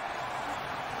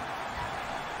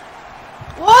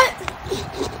 What?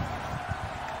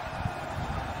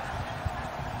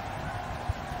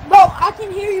 Bro, I can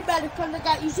hear you better because I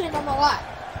got you sitting on my lap.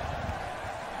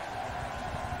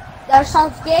 That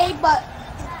sounds gay, but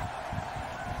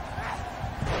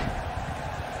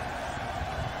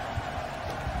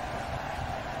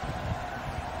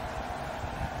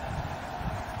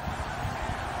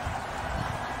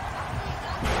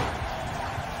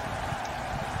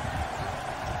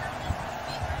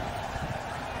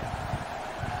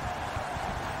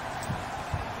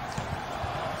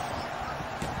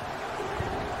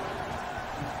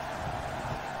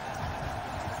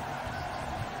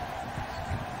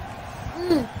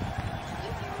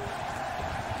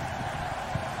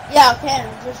yeah, I can.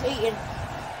 I'm just eating.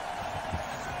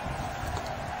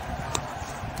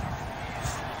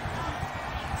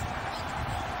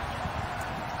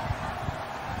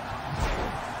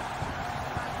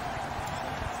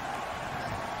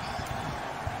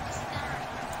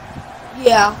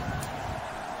 Yeah.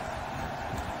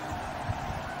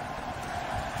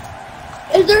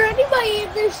 Is there anybody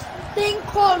in this thing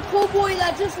called Cool Boy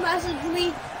that just messaged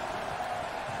me?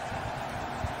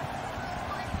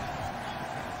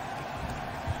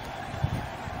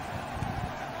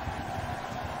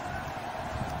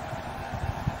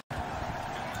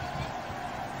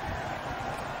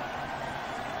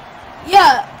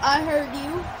 Yeah, I heard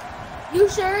you. You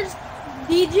sure it's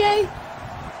DJ?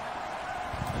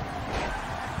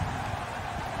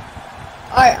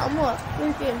 Alright, I'm gonna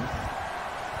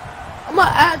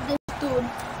add this dude.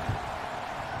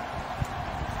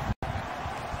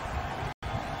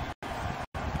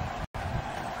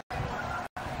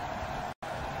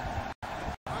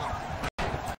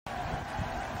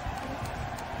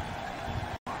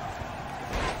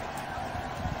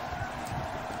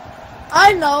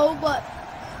 I know, but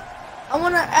I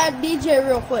want to add DJ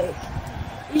real quick.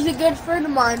 He's a good friend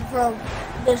of mine from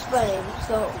this game,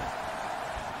 so.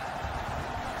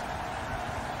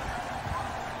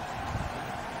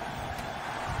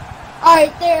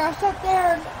 Alright, there. I sat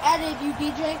there and added you,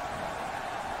 DJ.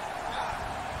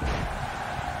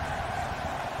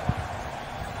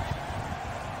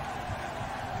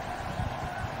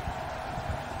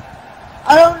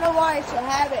 I don't know why it's a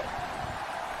habit.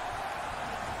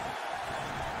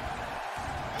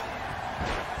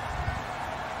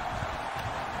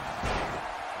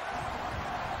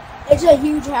 It's a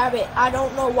huge habit. I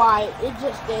don't know why. It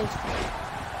just is.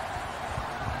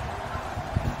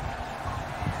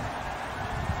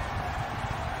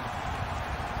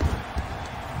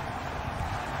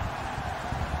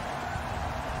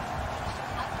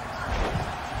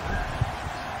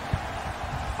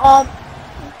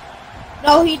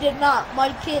 No, he did not.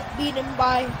 My kid beat him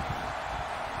by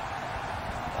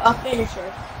a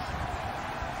finisher.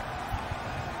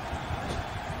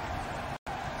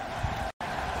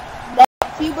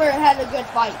 Hubert had a good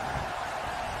fight.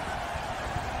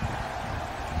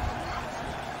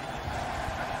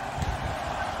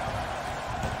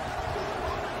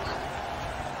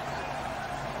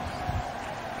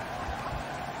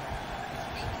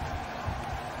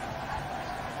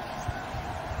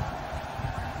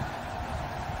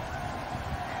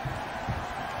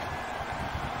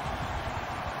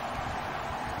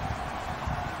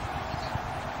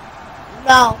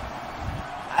 No,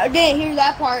 I didn't hear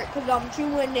that part because I'm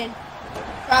chewing and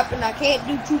crap, and I can't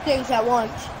do two things at once.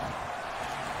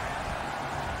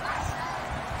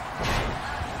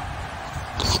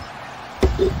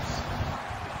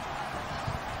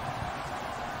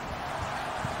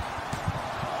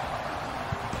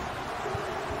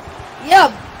 Yeah,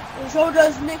 and so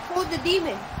does Nicole the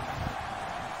Demon.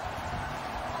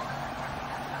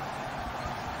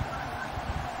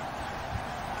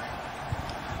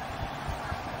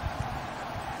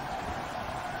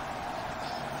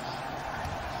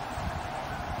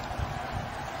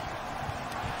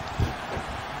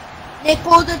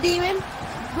 Nicole the Demon,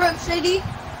 Brook City,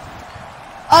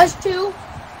 us two,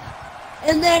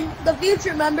 and then the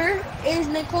future member is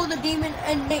Nicole the Demon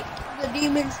and Nick the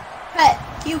Demon's pet,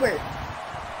 Hubert.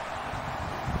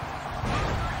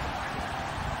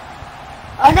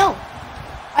 I know.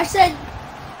 I said,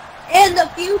 and the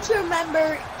future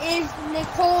member is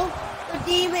Nicole the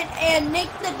Demon and Nick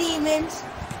the Demon's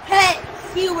pet,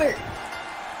 Hubert.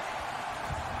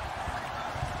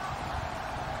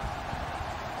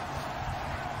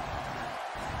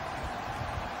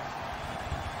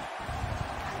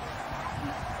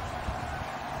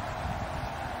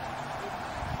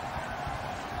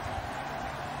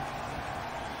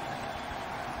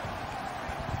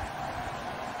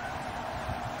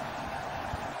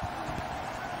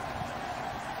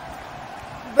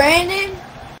 Brandon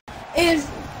is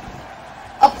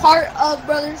a part of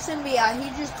Brother Symbiote. He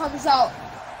just comes out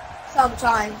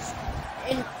sometimes.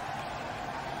 And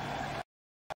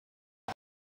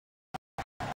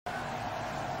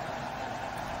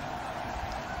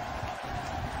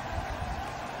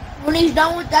when he's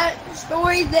done with that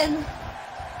story, then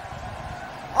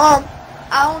I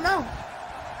don't know.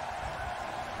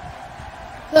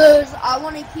 'Cause I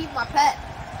want to keep my pet.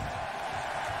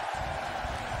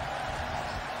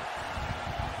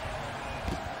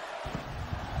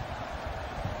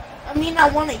 I mean, I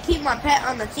want to keep my pet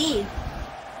on the team.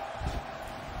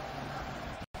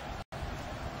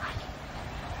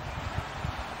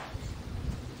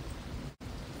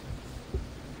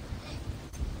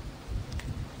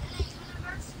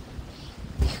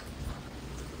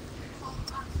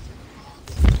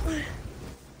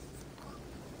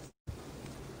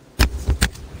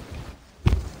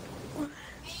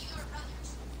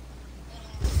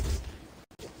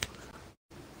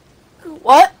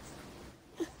 What?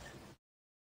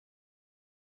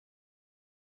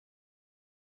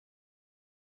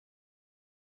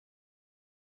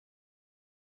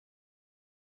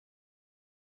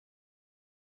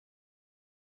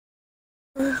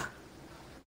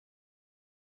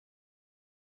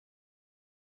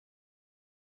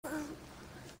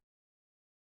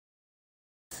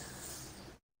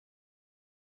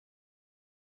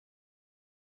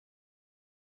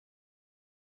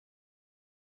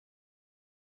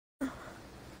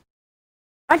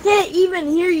 I can't even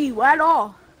hear you at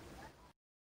all.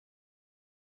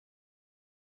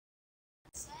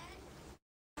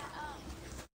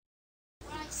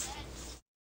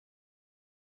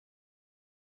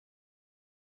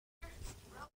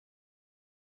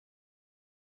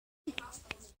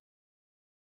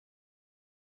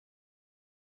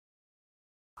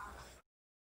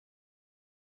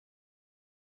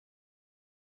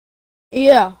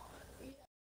 Yeah.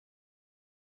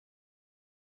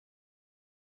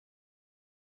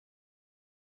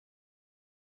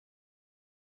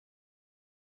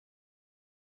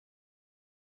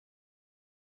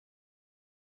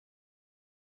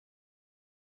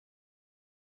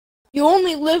 You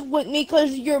only live with me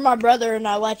because you're my brother and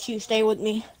I let you stay with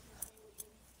me.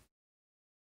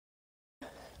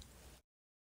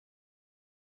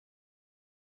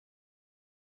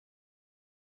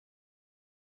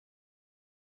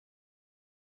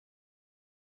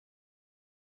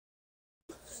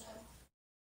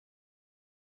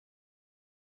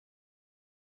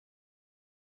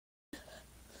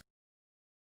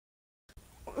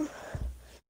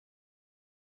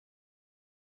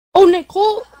 Oh,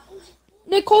 Nicole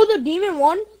the Demon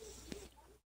won?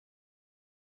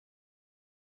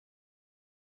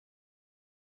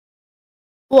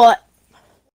 What?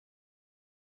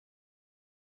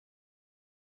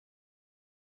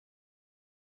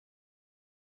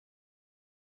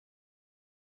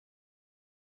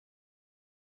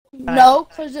 No,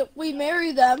 because if we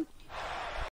marry them,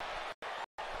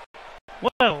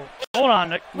 Whoa, hold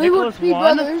on, we would Nicholas be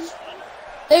won? brothers.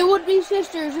 They would be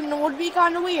sisters and it would be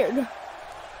kind of weird.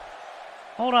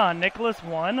 Hold on, Nicholas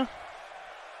won?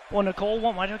 Well, Nicole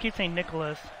won. Why do I keep saying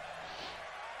Nicholas?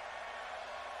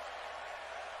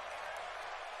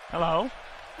 Hello?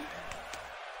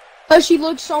 Because she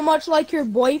looks so much like your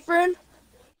boyfriend.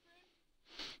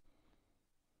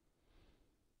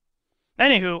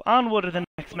 Anywho, onward to the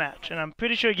next next match, and I'm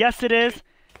pretty sure, yes it is.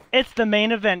 It's the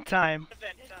main event time.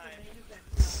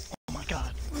 Oh my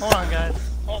god. Hold on, guys.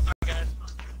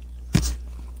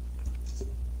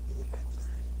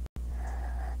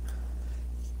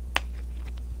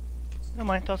 Never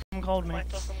mind, thought someone called me.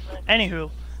 Anywho,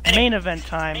 main event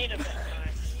time.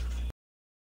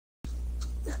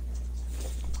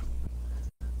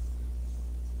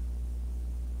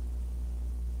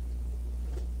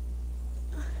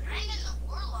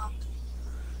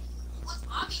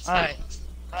 Alright.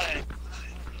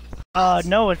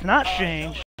 No, it's not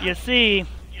strange. You see,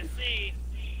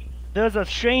 there's a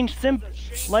strange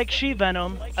like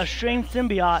She-Venom, a strange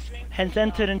symbiote has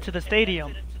entered into the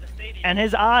stadium, and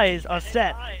his eyes are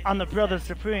set on the Brothers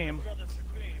Supreme.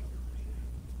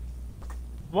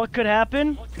 What could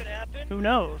happen? Who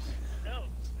knows?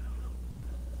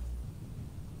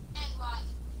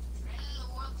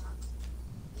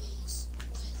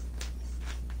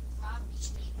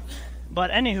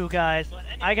 But anywho, guys,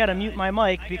 I gotta mute my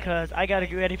mic because I gotta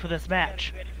get ready for this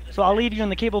match. So I'll leave you in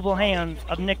the capable hands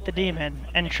of Nick the Demon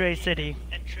and Trey City.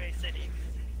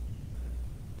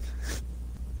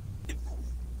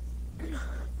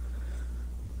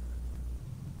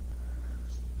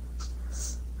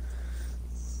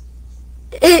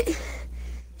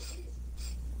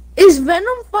 Is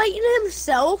Venom fighting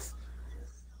himself?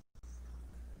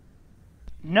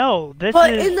 No, this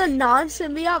but is... in the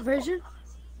non-symbiote version?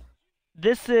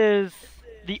 This is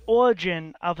the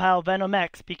origin of how Venom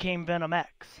X became Venom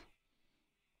X.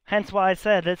 Hence why I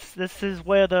said this is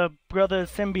where the Brothers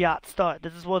Symbiote start.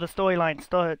 This is where the storyline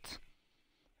starts.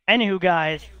 Anywho,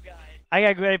 guys, I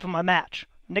gotta get ready for my match.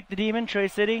 Nick the Demon, Trey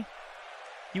City,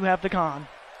 you have the con.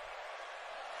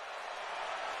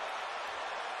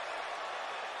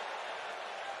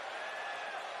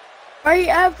 Right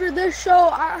after this show,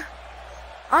 I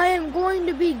am going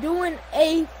to be doing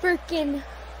a freaking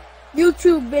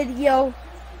YouTube video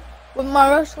with my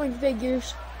wrestling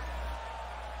figures.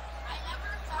 I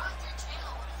never found your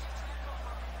channel.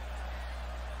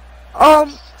 What is your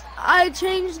channel? I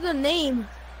changed the name.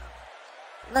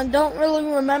 I don't really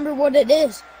remember what it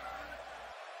is.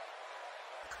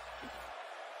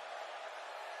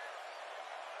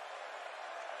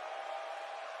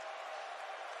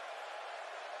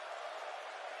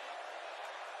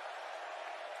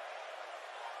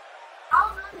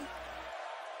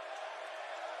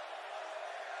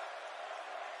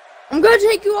 I'm gonna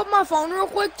take you off my phone real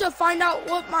quick to find out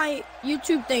what my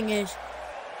YouTube thing is.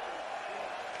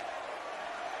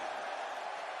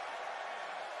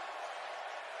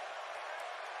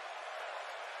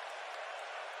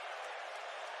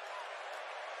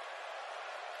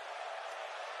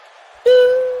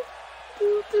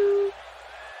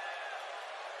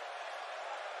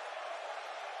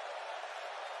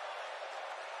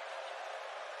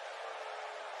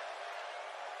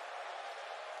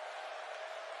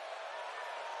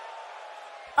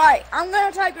 Alright, I'm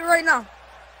gonna type it right now.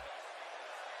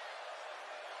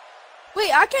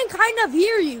 Wait, I can kind of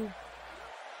hear you.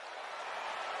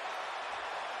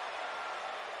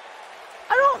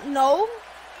 I don't know.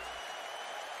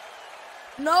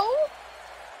 No?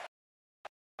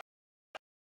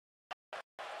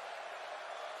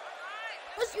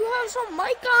 Unless you have some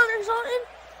mic on or something?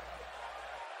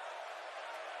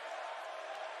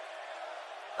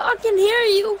 I can hear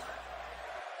you.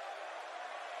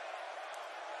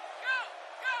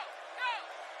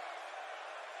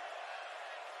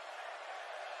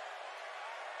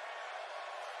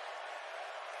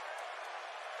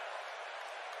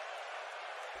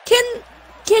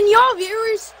 Can y'all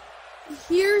viewers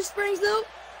hear Springsville?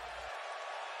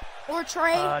 Or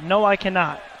Trey? No, I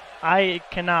cannot. I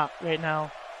cannot right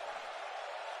now.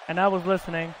 And I was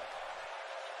listening.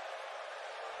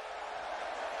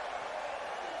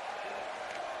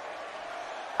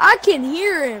 I can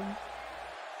hear him.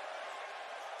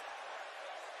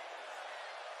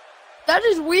 That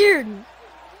is weird.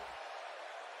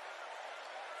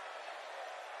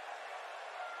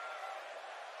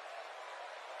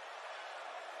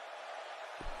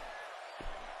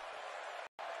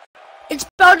 It's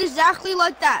spelled exactly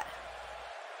like that.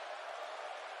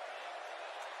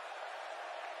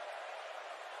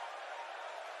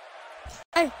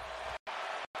 Hey.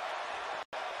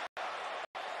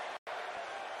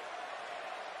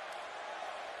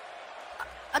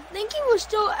 I think he was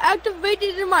still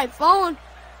activated in my phone,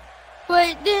 but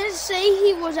it didn't say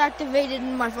he was activated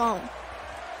in my phone.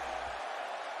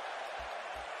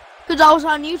 Because I was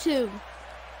on YouTube.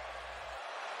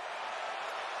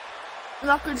 And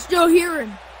I could still hear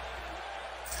him.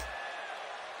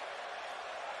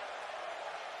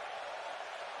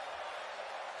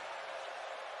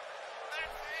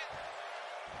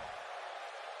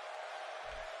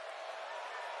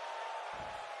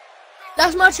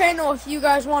 That's my channel if you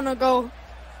guys want to go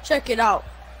check it out.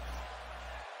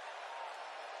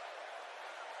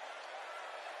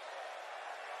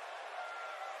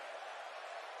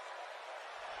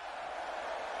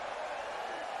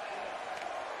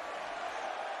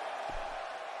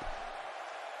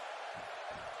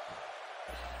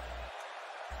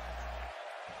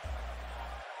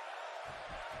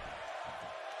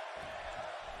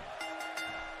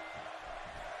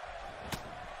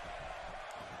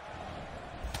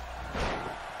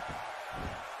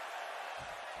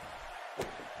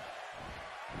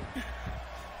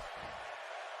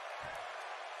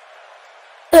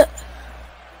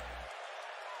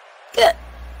 Good.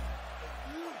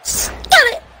 Got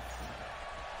it.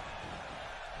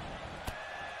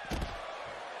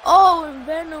 Oh, and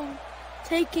Venom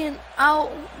taking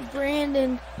out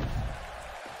Brandon.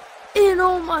 And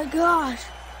oh my gosh.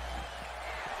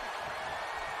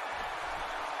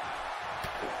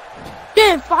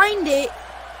 Didn't find it.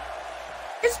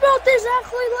 It's spelled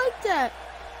exactly like that.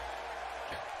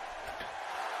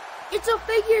 It's a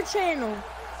figure channel.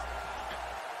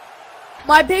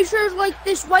 My picture is like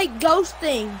this white ghost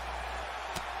thing.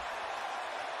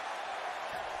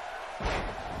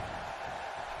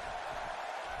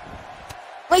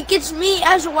 Like it's me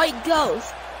as a white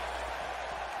ghost.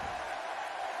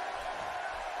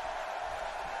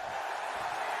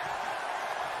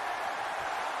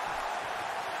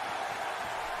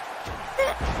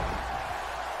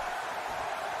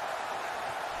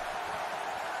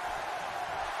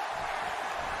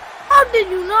 How did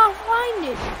you not find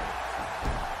it?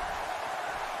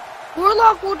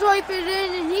 Warlock will type it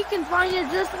in and he can find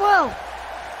it just well.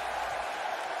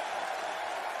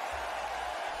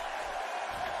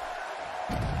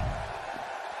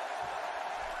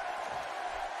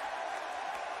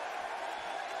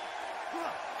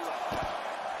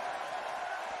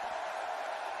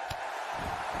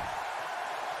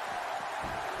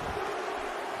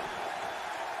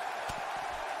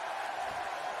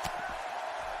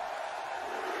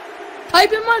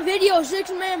 Type in my video,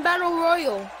 6-man battle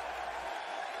royal.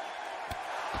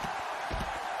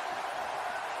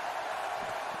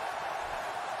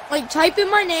 Like, type in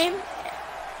my name,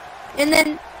 and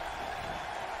then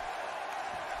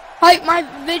type my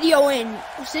video in,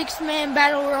 6-man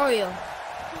battle royal.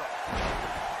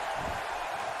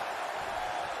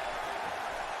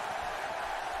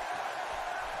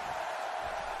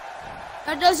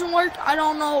 That doesn't work, I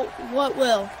don't know what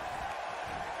will.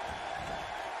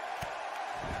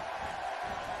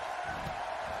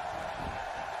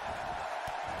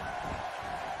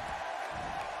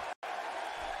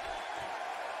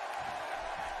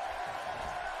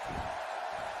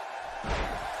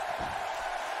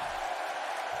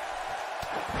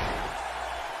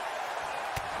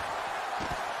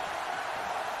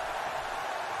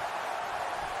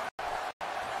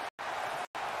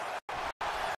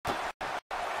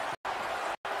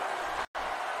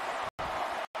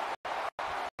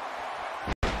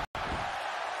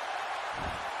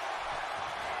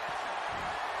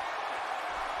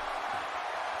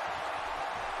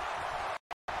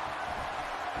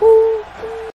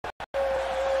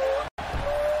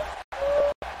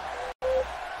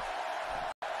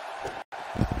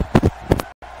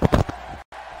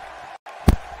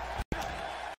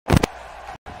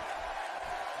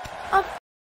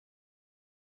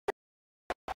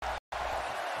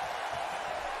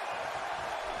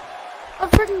 A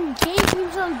freaking game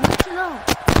keeps on glitching out.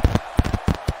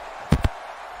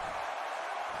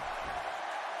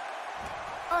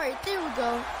 Alright, there we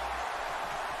go.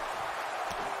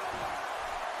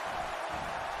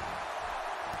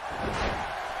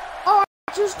 Alright,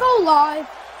 just go live.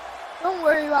 Don't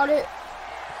worry about it.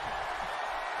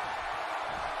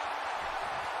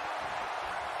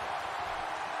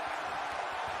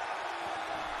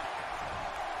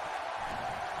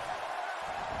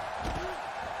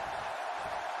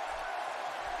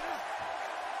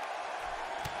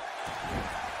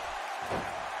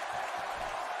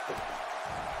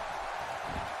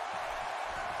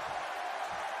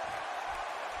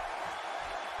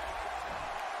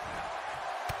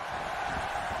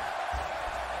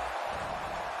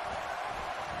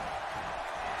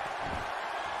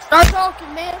 Start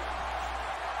talking, man.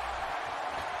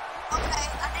 Okay,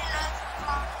 I did it. Come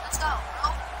on, let's go,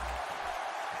 bro.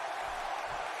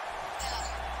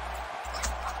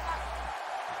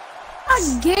 That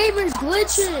game is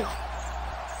glitching.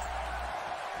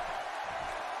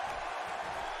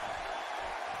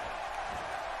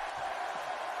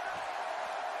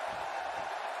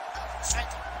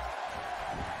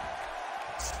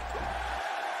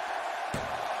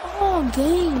 Oh,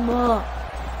 game up.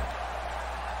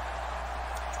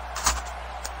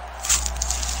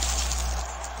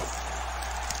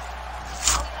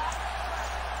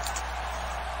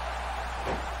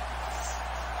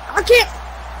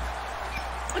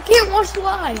 I can't watch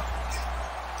live.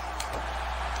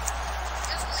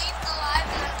 Just leave the live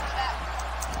and then come back.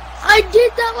 I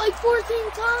did that like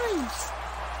 14 times.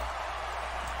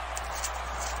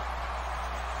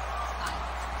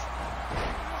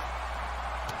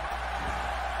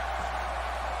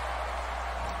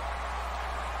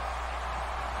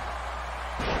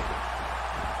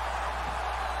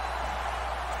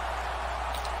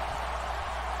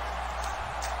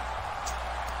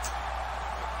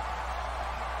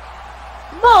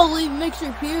 I'm gonna leave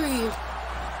Mixer period.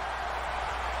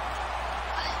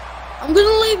 I'm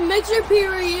gonna leave Mixer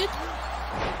period.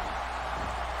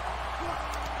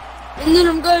 And then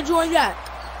I'm gonna join Jack.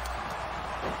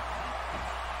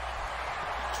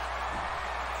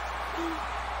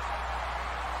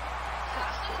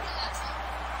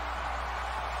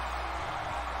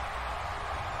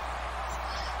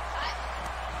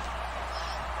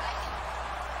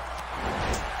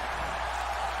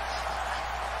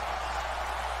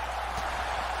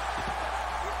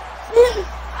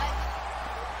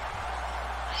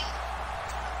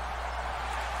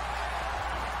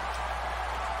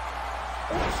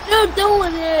 Still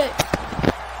doing it.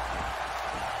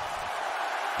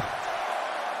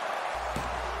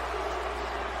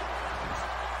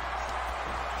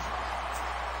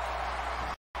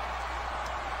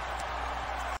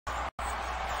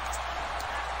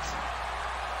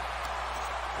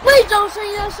 Please don't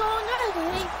sing that song. I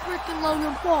hate freaking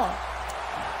Logan Paul.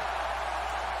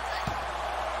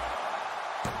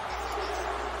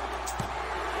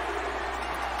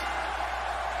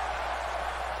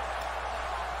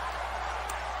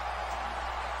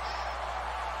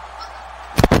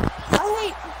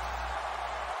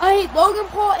 I hate Logan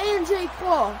Paul and Jake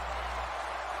Paul.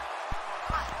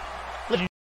 What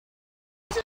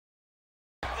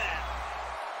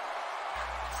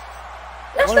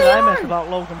did I miss about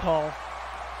Logan Paul?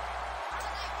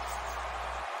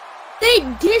 They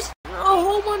dissed a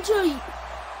whole bunch of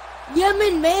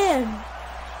Yemen men.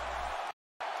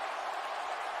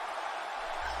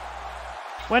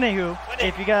 Anywho,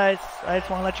 if you guys, I just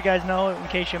want to let you guys know, in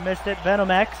case you missed it,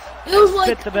 Venom X It was like,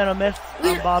 fit the Venom Mist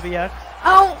on Bobby X.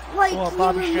 I don't like Or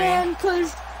Bobby Yemen men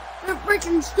because they're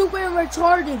freaking stupid and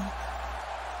retarded.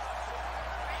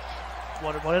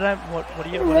 What did I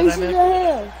miss?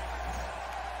 Ahead.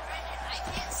 I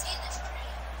can't see the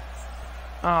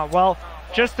screen. Well,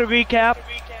 just to recap,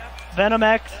 Venom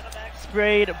X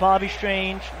sprayed Bobby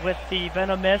Strange with the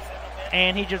Venom Mist,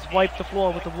 and he just wiped the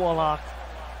floor with the Warlock.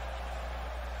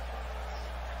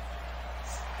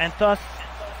 And thus,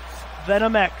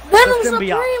 Venom X, the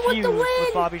symbiote, fused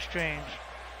with Bobby Strange.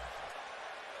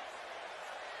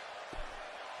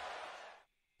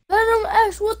 Venom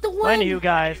X with the win. Anywho,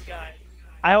 guys,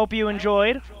 I hope you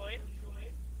enjoyed,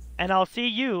 and I'll see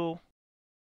you